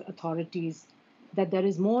health authorities, that there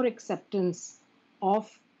is more acceptance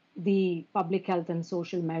of the public health and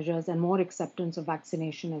social measures and more acceptance of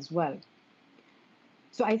vaccination as well.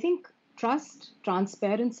 So I think trust,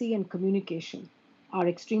 transparency, and communication are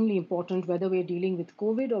extremely important, whether we're dealing with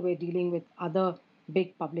COVID or we're dealing with other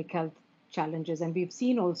big public health challenges. And we've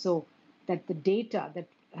seen also that the data that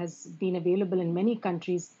has been available in many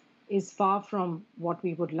countries is far from what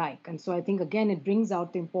we would like. And so I think, again, it brings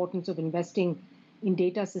out the importance of investing in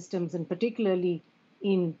data systems, and particularly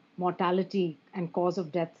in mortality and cause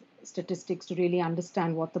of death statistics, to really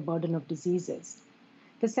understand what the burden of disease is.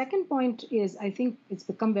 The second point is, I think it's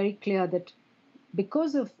become very clear that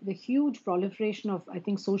because of the huge proliferation of, I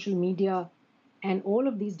think, social media and all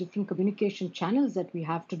of these different communication channels that we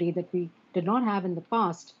have today that we did not have in the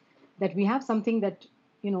past, that we have something that,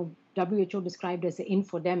 WHO described as an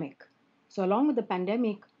infodemic. So along with the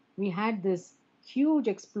pandemic, we had this huge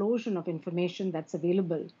explosion of information that's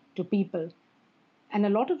available to people. And a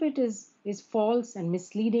lot of it is false and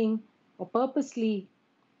misleading, or purposely,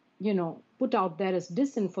 put out there as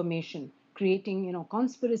disinformation, creating,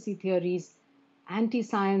 conspiracy theories,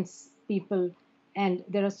 anti-science people. And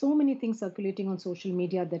there are so many things circulating on social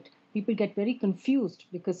media that people get very confused,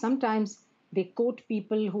 because sometimes they quote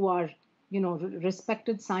people who are,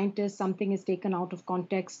 respected scientists. Something is taken out of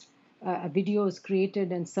context. A video is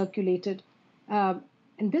created and circulated. And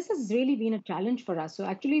this has really been a challenge for us. So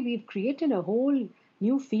actually, we've created a whole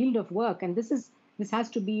new field of work. And this has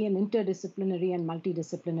to be an interdisciplinary and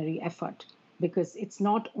multidisciplinary effort, because it's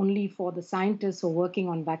not only for the scientists who are working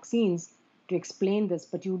on vaccines to explain this,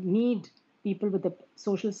 but you need people with a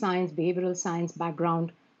social science, behavioral science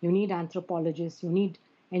background. You need anthropologists, you need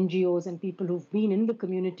NGOs and people who've been in the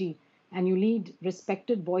community, and you need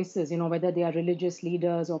respected voices, whether they are religious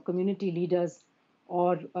leaders or community leaders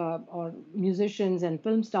or musicians and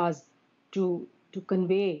film stars, to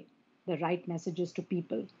convey the right messages to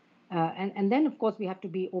people. And then, of course, we have to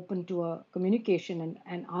be open to a communication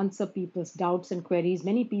and answer people's doubts and queries.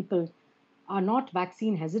 Many people are not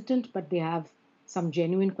vaccine hesitant, but they have some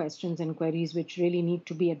genuine questions and queries which really need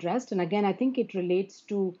to be addressed. And again, I think it relates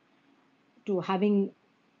to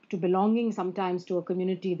belonging sometimes to a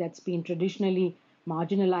community that's been traditionally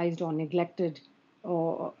marginalized or neglected,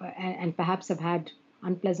 and perhaps have had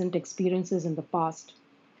unpleasant experiences in the past.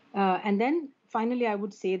 And then finally, I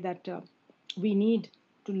would say that we need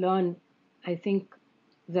to learn, I think,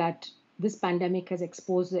 that this pandemic has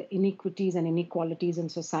exposed the inequities and inequalities in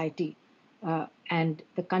society. And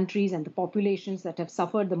the countries and the populations that have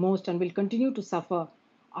suffered the most and will continue to suffer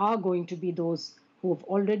are going to be those who have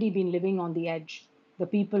already been living on the edge. The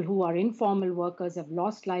people who are informal workers have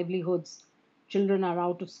lost livelihoods. Children are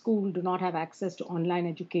out of school, do not have access to online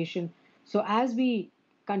education. So as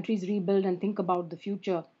countries rebuild and think about the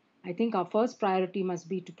future, I think our first priority must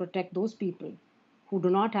be to protect those people who do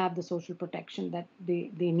not have the social protection that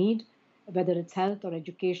they need, whether it's health or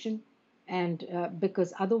education. And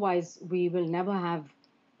because otherwise we will never have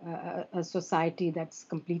a society that's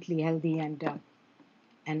completely healthy and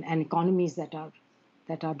economies that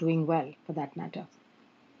are doing well, for that matter.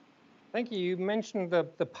 Thank you. You mentioned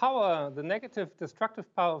the power, the negative,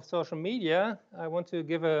 destructive power of social media. I want to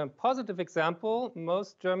give a positive example.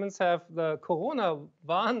 Most Germans have the Corona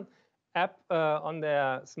Warn app on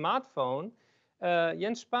their smartphone.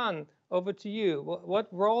 Jens Spahn, over to you. What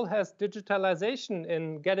role has digitalization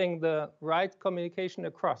in getting the right communication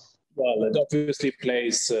across? Well, it obviously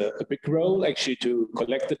plays a big role, actually, to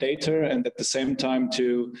collect the data and at the same time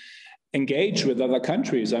to engage with other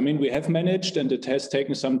countries. I mean, we have managed, and it has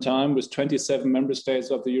taken some time with 27 member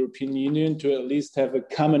states of the European Union to at least have a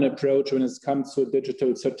common approach when it comes to a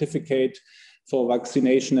digital certificate for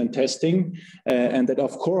vaccination and testing. And that,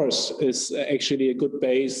 of course, is actually a good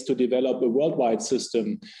base to develop a worldwide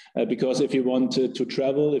system. Because if you want to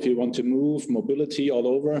travel, if you want to move, mobility all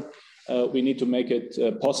over, we need to make it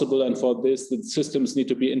possible. And for this, the systems need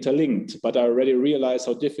to be interlinked. But I already realize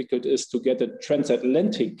how difficult it is to get a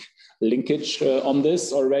transatlantic linkage on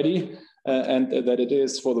this already, and that it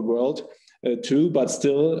is for the world. Too, but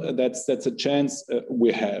still, that's a chance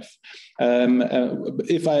we have.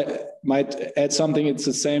 If I might add something, it's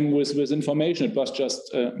the same with information. It was just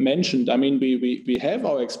mentioned. I mean, we have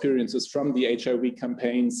our experiences from the HIV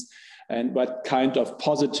campaigns and what kind of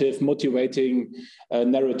positive, motivating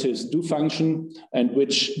narratives do function and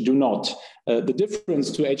which do not. The difference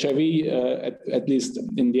to HIV, at least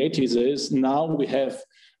in the 80s, is now we have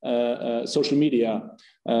social media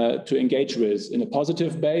to engage with in a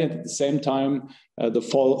positive way, and at the same time,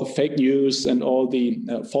 the fake news and all the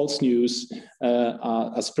false news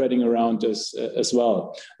are spreading around us as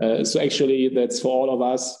well. So actually, that's for all of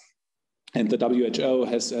us. And the WHO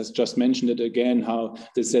has just mentioned it again, how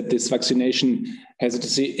this vaccination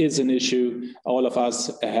hesitancy is an issue. All of us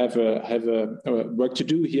have a work to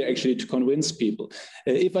do here, actually, to convince people.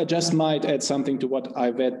 If I just might add something to what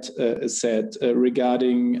Yvette said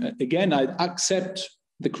regarding, again, I accept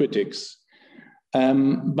the critics.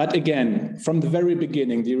 But again, from the very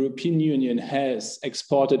beginning, the European Union has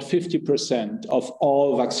exported 50% of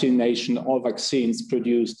all vaccines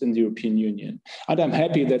produced in the European Union. And I'm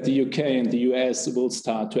happy that the UK and the US will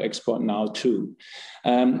start to export now too.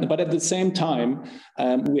 But at the same time,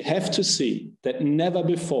 we have to see that never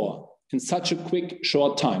before, in such a quick,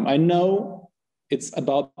 short time, I know it's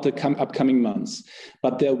about the upcoming months,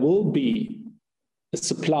 but there will be a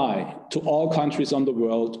supply to all countries on the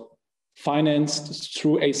world financed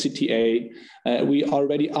through ACTA. We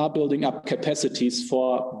already are building up capacities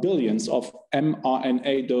for billions of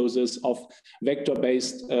mRNA doses of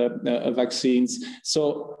vector-based vaccines.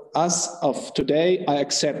 So as of today, I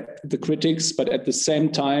accept the critics, but at the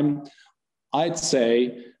same time, I'd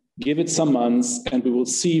say give it some months and we will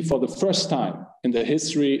see for the first time in the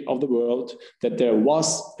history of the world that there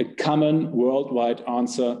was a common worldwide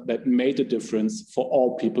answer that made a difference for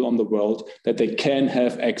all people on the world, that they can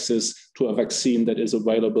have access to a vaccine that is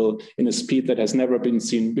available in a speed that has never been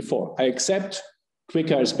seen before. I accept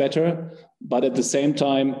quicker is better, but at the same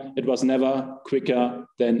time, it was never quicker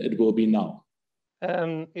than it will be now.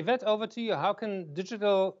 Yvette, over to you. How can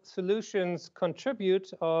digital solutions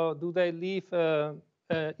contribute, or do they leave an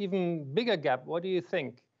even bigger gap? What do you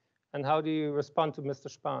think? And how do you respond to Mr.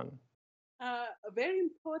 Spahn? Very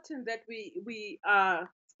important that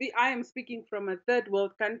I am speaking from a third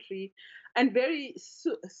world country, and very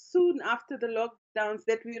soon after the lockdowns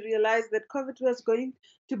that we realized that COVID was going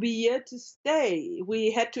to be here to stay. We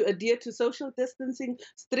had to adhere to social distancing,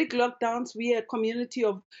 strict lockdowns. We are a community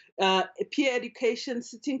of peer education,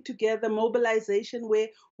 sitting together, mobilization, where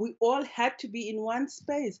we all had to be in one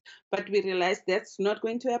space. But we realized that's not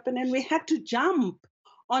going to happen, and we had to jump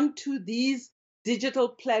onto these digital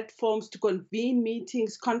platforms to convene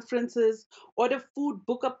meetings, conferences, order food,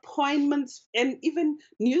 book appointments, and even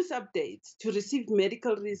news updates to receive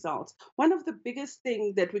medical results. One of the biggest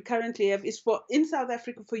things that we currently have is in South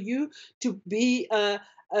Africa, for you to be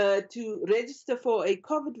to register for a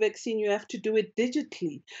COVID vaccine, you have to do it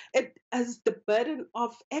digitally. It has the burden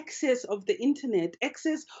of access of the internet,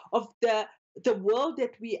 access of the world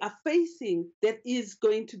that we are facing, that is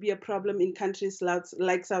going to be a problem in countries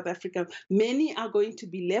like South Africa. Many are going to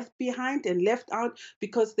be left behind and left out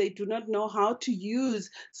because they do not know how to use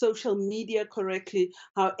social media correctly.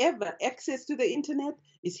 However, access to the internet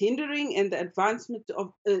is hindering the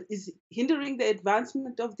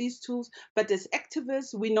advancement of these tools. But as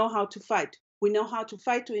activists, we know how to fight. We know how to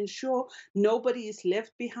fight to ensure nobody is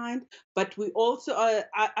left behind. But we also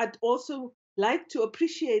I'd also like to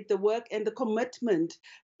appreciate the work and the commitment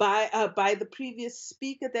by the previous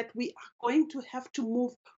speaker that we are going to have to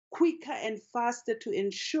move quicker and faster to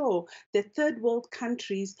ensure that third world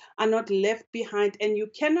countries are not left behind. And you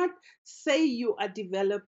cannot say you are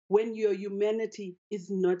developed when your humanity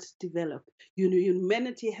is not developed.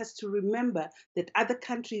 Humanity has to remember that other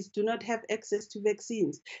countries do not have access to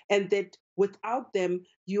vaccines, and that without them,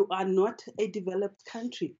 you are not a developed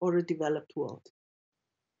country or a developed world.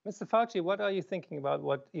 Mr. Fauci, what are you thinking about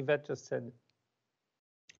what Yvette just said?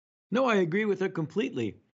 No, I agree with her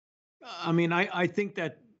completely. I mean, I think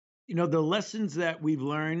that, the lessons that we've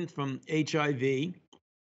learned from HIV,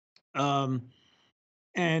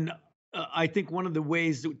 and I think one of the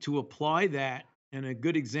ways to apply that, and a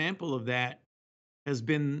good example of that, has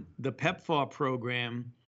been the PEPFAR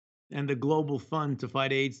program and the Global Fund to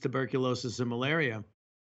fight AIDS, tuberculosis, and malaria.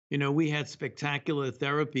 We had spectacular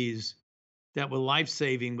therapies that were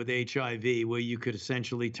life-saving with HIV, where you could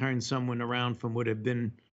essentially turn someone around from what had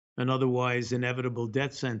been an otherwise inevitable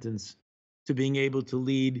death sentence to being able to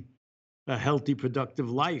lead a healthy, productive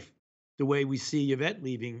life, the way we see Yvette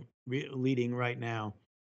leading right now.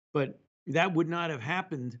 But that would not have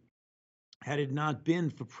happened had it not been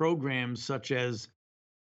for programs such as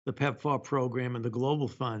the PEPFAR program and the Global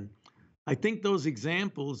Fund. I think those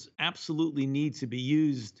examples absolutely need to be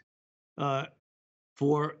used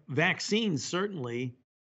for vaccines, certainly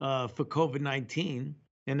for COVID-19.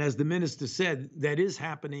 And as the minister said, that is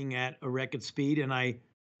happening at a record speed. And I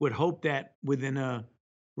would hope that within a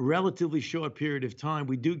relatively short period of time,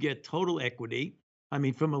 we do get total equity. I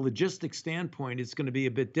mean, from a logistic standpoint, it's going to be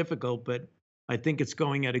a bit difficult, but I think it's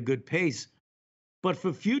going at a good pace. But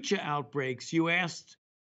for future outbreaks, you asked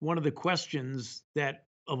one of the questions that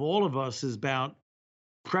of all of us is about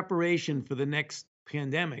preparation for the next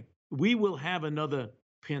pandemic. We will have another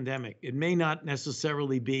pandemic. It may not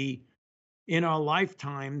necessarily be in our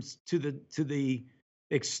lifetimes to the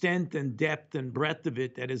extent and depth and breadth of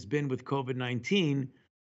it that has been with COVID-19,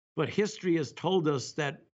 but history has told us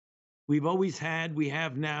that we've always had, we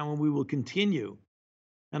have now, and we will continue.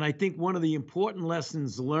 And I think one of the important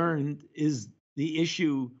lessons learned is the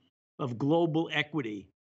issue of global equity,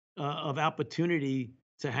 of opportunity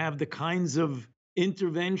to have the kinds of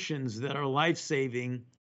interventions that are life-saving,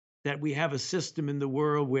 that we have a system in the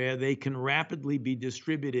world where they can rapidly be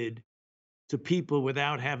distributed to people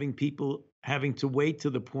without having people having to wait to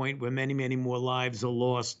the point where many, many more lives are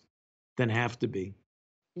lost than have to be.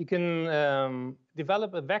 You can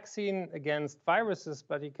develop a vaccine against viruses,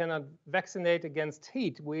 but you cannot vaccinate against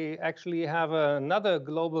heat. We actually have another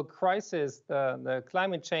global crisis, the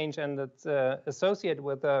climate change, and it's associated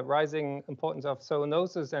with the rising importance of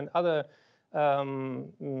zoonosis and other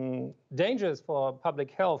dangers for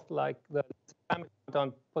public health, like the climate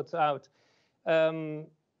countdown puts out.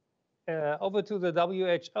 Over to the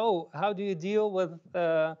WHO, how do you deal with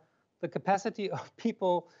the capacity of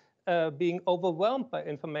people being overwhelmed by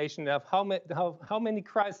information of how many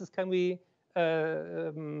crises can we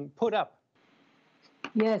put up?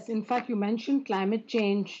 Yes, in fact, you mentioned climate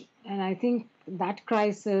change, and I think that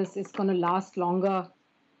crisis is going to last longer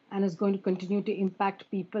and is going to continue to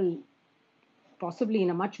impact people possibly in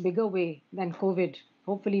a much bigger way than COVID.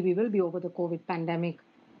 Hopefully, we will be over the COVID pandemic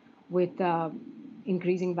with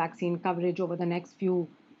increasing vaccine coverage over the next few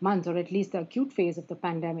months, or at least the acute phase of the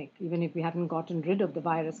pandemic, even if we haven't gotten rid of the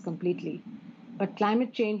virus completely. But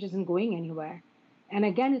climate change isn't going anywhere. And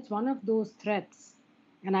again, it's one of those threats.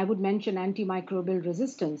 And I would mention antimicrobial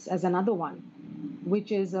resistance as another one,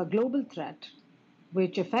 which is a global threat,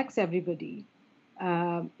 which affects everybody,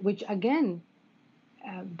 which again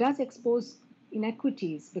does expose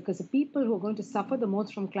inequities, because the people who are going to suffer the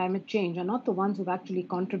most from climate change are not the ones who've actually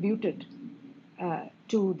contributed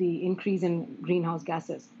to the increase in greenhouse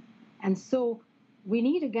gases. And so we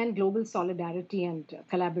need, again, global solidarity and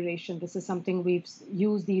collaboration. This is something we've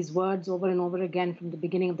used these words over and over again from the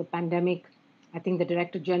beginning of the pandemic. I think the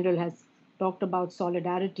Director General has talked about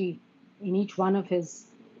solidarity in each one of his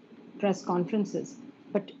press conferences.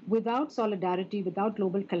 But without solidarity, without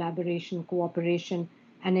global collaboration, cooperation,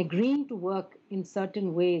 and agreeing to work in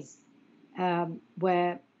certain ways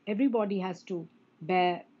where everybody has to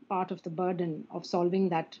bear part of the burden of solving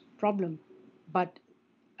that problem. But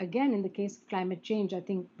again, in the case of climate change, I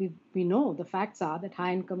think we know the facts are that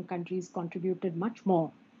high-income countries contributed much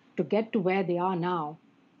more to get to where they are now,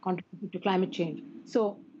 contributing to climate change.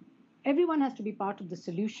 So everyone has to be part of the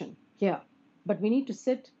solution here. But we need to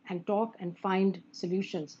sit and talk and find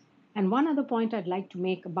solutions. And one other point I'd like to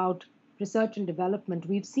make about research and development,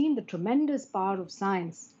 we've seen the tremendous power of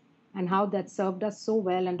science and how that served us so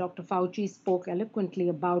well. And Dr. Fauci spoke eloquently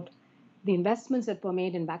about the investments that were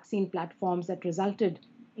made in vaccine platforms that resulted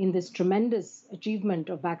in this tremendous achievement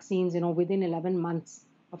of vaccines, within 11 months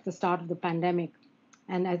of the start of the pandemic.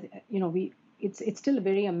 And, it's still a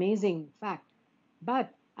very amazing fact.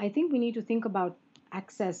 But I think we need to think about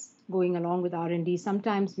access going along with R&D.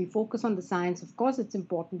 Sometimes we focus on the science. Of course, it's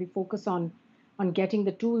important. We focus on getting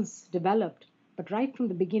the tools developed. But right from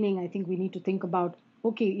the beginning, I think we need to think about,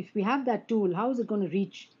 okay, if we have that tool, how is it going to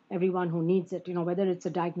reach everyone who needs it? Whether it's a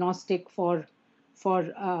diagnostic for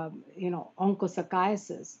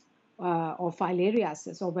onchocerciasis or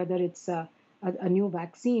filariasis, or whether it's a new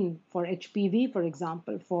vaccine for HPV, for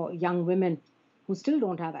example, for young women who still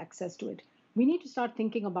don't have access to it. We need to start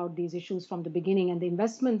thinking about these issues from the beginning, and the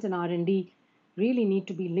investments in R&D really need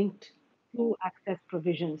to be linked to access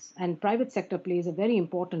provisions. And private sector plays a very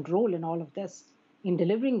important role in all of this, in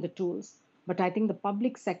delivering the tools. But I think the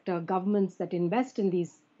public sector, governments that invest in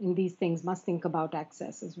these things must think about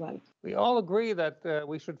access as well. We all agree that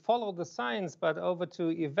we should follow the science, but over to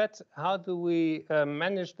Yvette, how do we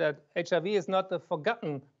manage that HIV is not a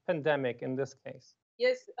forgotten pandemic in this case?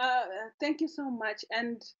 Yes, thank you so much.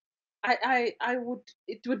 And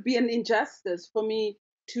it would be an injustice for me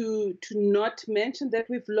to not mention that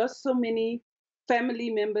we've lost so many family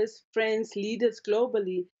members, friends, leaders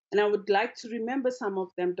globally. And I would like to remember some of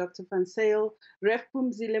them: Dr. Van Sale, Ref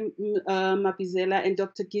Pumzile Mapizela, and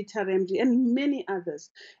Dr. Gita Remji, and many others.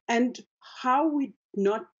 And how we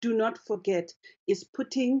do not forget is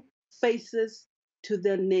putting faces to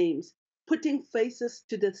their names, putting faces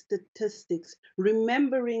to the statistics,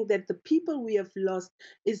 remembering that the people we have lost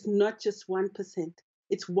is not just 1%.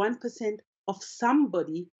 It's 1% of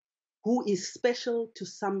somebody who is special to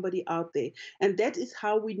somebody out there. And that is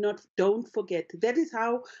how we don't forget. That is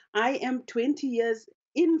how I am 20 years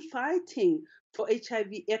in fighting for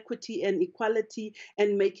HIV equity and equality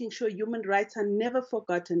and making sure human rights are never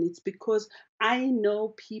forgotten. It's because I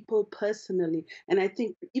know people personally. And I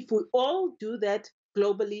think if we all do that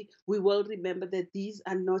globally, we will remember that these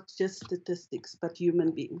are not just statistics, but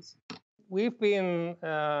human beings. We've been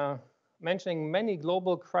mentioning many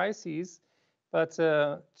global crises, but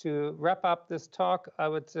to wrap up this talk, I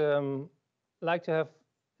would like to have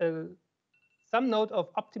some note of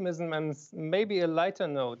optimism and maybe a lighter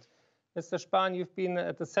note. Mr. Spahn, you've been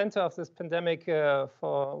at the center of this pandemic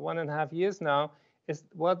for 1.5 years now.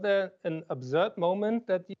 Was there an absurd moment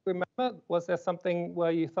that you remember? Was there something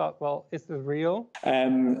where you thought, well, is this real?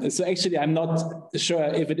 So actually, I'm not sure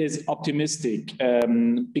if it is optimistic.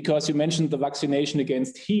 Because you mentioned the vaccination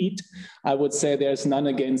against heat, I would say there's none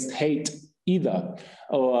against hate either,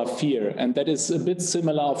 or fear. And that is a bit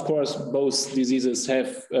similar. Of course, both diseases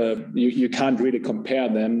have, you can't really compare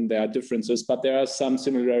them. There are differences, but there are some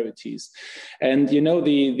similarities. And, you know,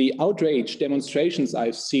 the outrage demonstrations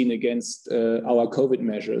I've seen against our COVID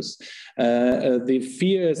measures, the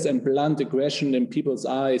fears and blunt aggression in people's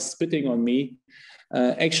eyes, spitting on me,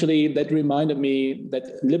 actually, that reminded me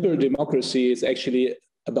that liberal democracy is actually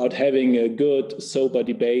about having a good, sober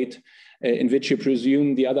debate in which you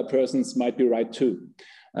presume the other persons might be right too.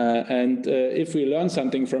 And if we learn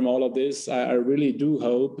something from all of this, I really do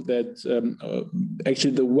hope that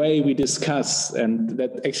actually the way we discuss and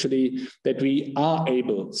that we are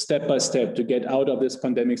able step by step to get out of this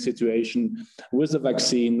pandemic situation with the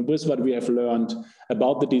vaccine, with what we have learned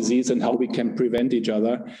about the disease and how we can prevent each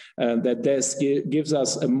other, that this gives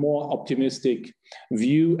us a more optimistic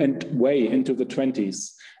view and way into the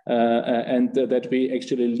 20s. And that we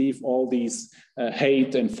actually leave all these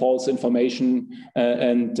hate and false information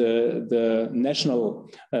and the national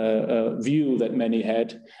view that many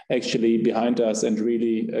had actually behind us, and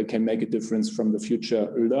really can make a difference from the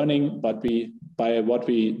future, learning by what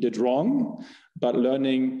we did wrong, but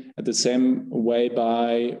learning at the same way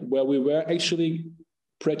by where we were actually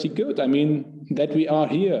pretty good. I mean, that we are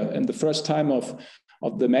here in the first time of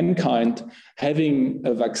the mankind having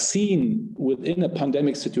a vaccine within a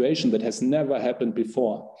pandemic situation that has never happened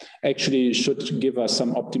before actually should give us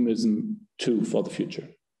some optimism too for the future.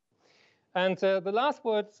 And the last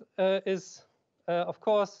word is, of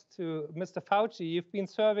course, to Mr. Fauci. You've been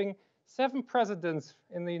serving 7 presidents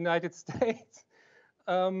in the United States.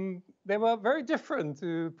 They were very different,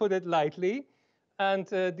 to put it lightly. And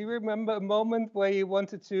do you remember a moment where you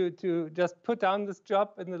wanted to just put down this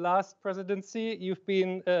job in the last presidency? You've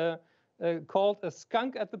been called a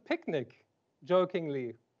skunk at the picnic,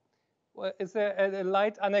 jokingly. Well, is there a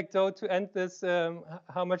light anecdote to end this?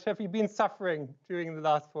 How much have you been suffering during the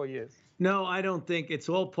last 4 years? No, I don't think it's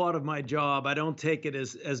all part of my job. I don't take it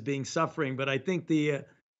as being suffering, but I think the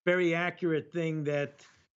very accurate thing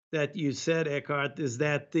that you said, Eckart, is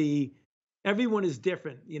that everyone is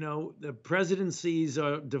different. You know, the presidencies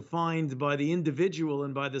are defined by the individual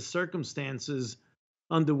and by the circumstances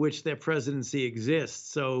under which their presidency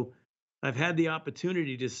exists. So I've had the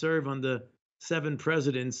opportunity to serve under 7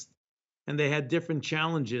 presidents, and they had different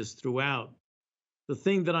challenges throughout. The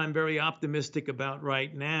thing that I'm very optimistic about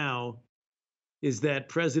right now is that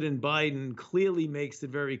President Biden clearly makes it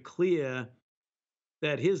very clear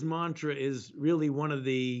that his mantra is really one of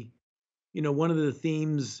the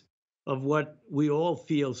themes of what we all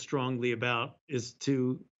feel strongly about,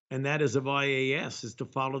 and that is of IAS, is to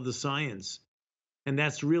follow the science. And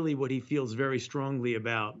that's really what he feels very strongly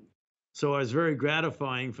about. So I was very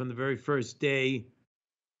gratifying from the very first day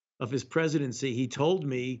of his presidency. He told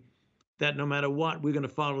me that no matter what, we're going to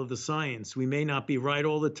follow the science. We may not be right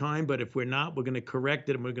all the time, but if we're not, we're going to correct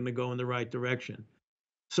it and we're going to go in the right direction.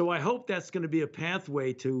 So I hope that's going to be a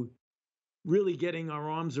pathway to really getting our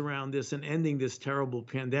arms around this and ending this terrible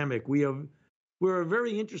pandemic. We're a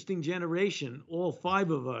very interesting generation, all 5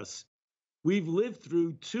 of us. We've lived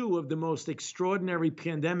through 2 of the most extraordinary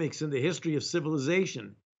pandemics in the history of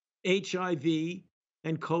civilization, HIV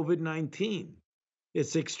and COVID-19.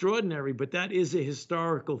 It's extraordinary, but that is a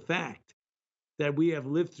historical fact that we have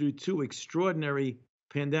lived through 2 extraordinary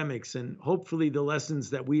pandemics. And hopefully the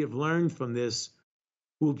lessons that we have learned from this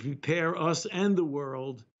will prepare us and the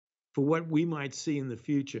world for what we might see in the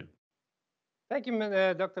future. Thank you,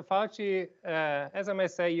 Dr. Fauci. As I may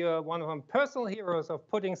say, you're one of my personal heroes of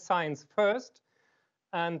putting science first.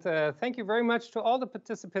 And thank you very much to all the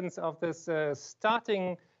participants of this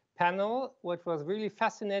starting panel, which was really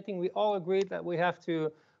fascinating. We all agreed that we have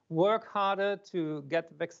to work harder to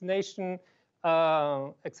get vaccination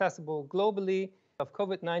accessible globally.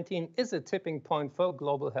 COVID-19 is a tipping point for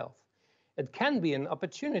global health. It can be an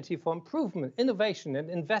opportunity for improvement, innovation, and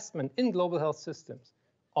investment in global health systems.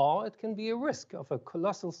 Or it can be a risk of a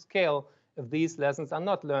colossal scale if these lessons are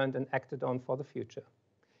not learned and acted on for the future.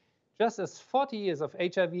 Just as 40 years of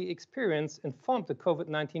HIV experience informed the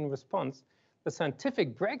COVID-19 response, the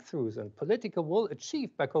scientific breakthroughs and political will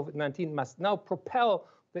achieved by COVID-19 must now propel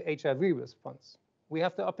the HIV response. We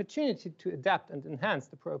have the opportunity to adapt and enhance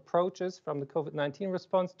the approaches from the COVID-19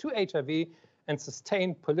 response to HIV and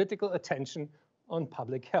sustain political attention on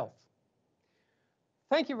public health.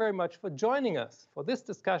 Thank you very much for joining us for this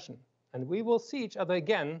discussion, and we will see each other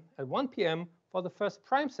again at 1 p.m. for the first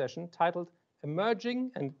Prime session titled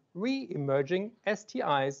Emerging and Re-emerging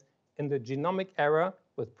STIs in the Genomic Era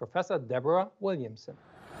with Professor Deborah Williamson.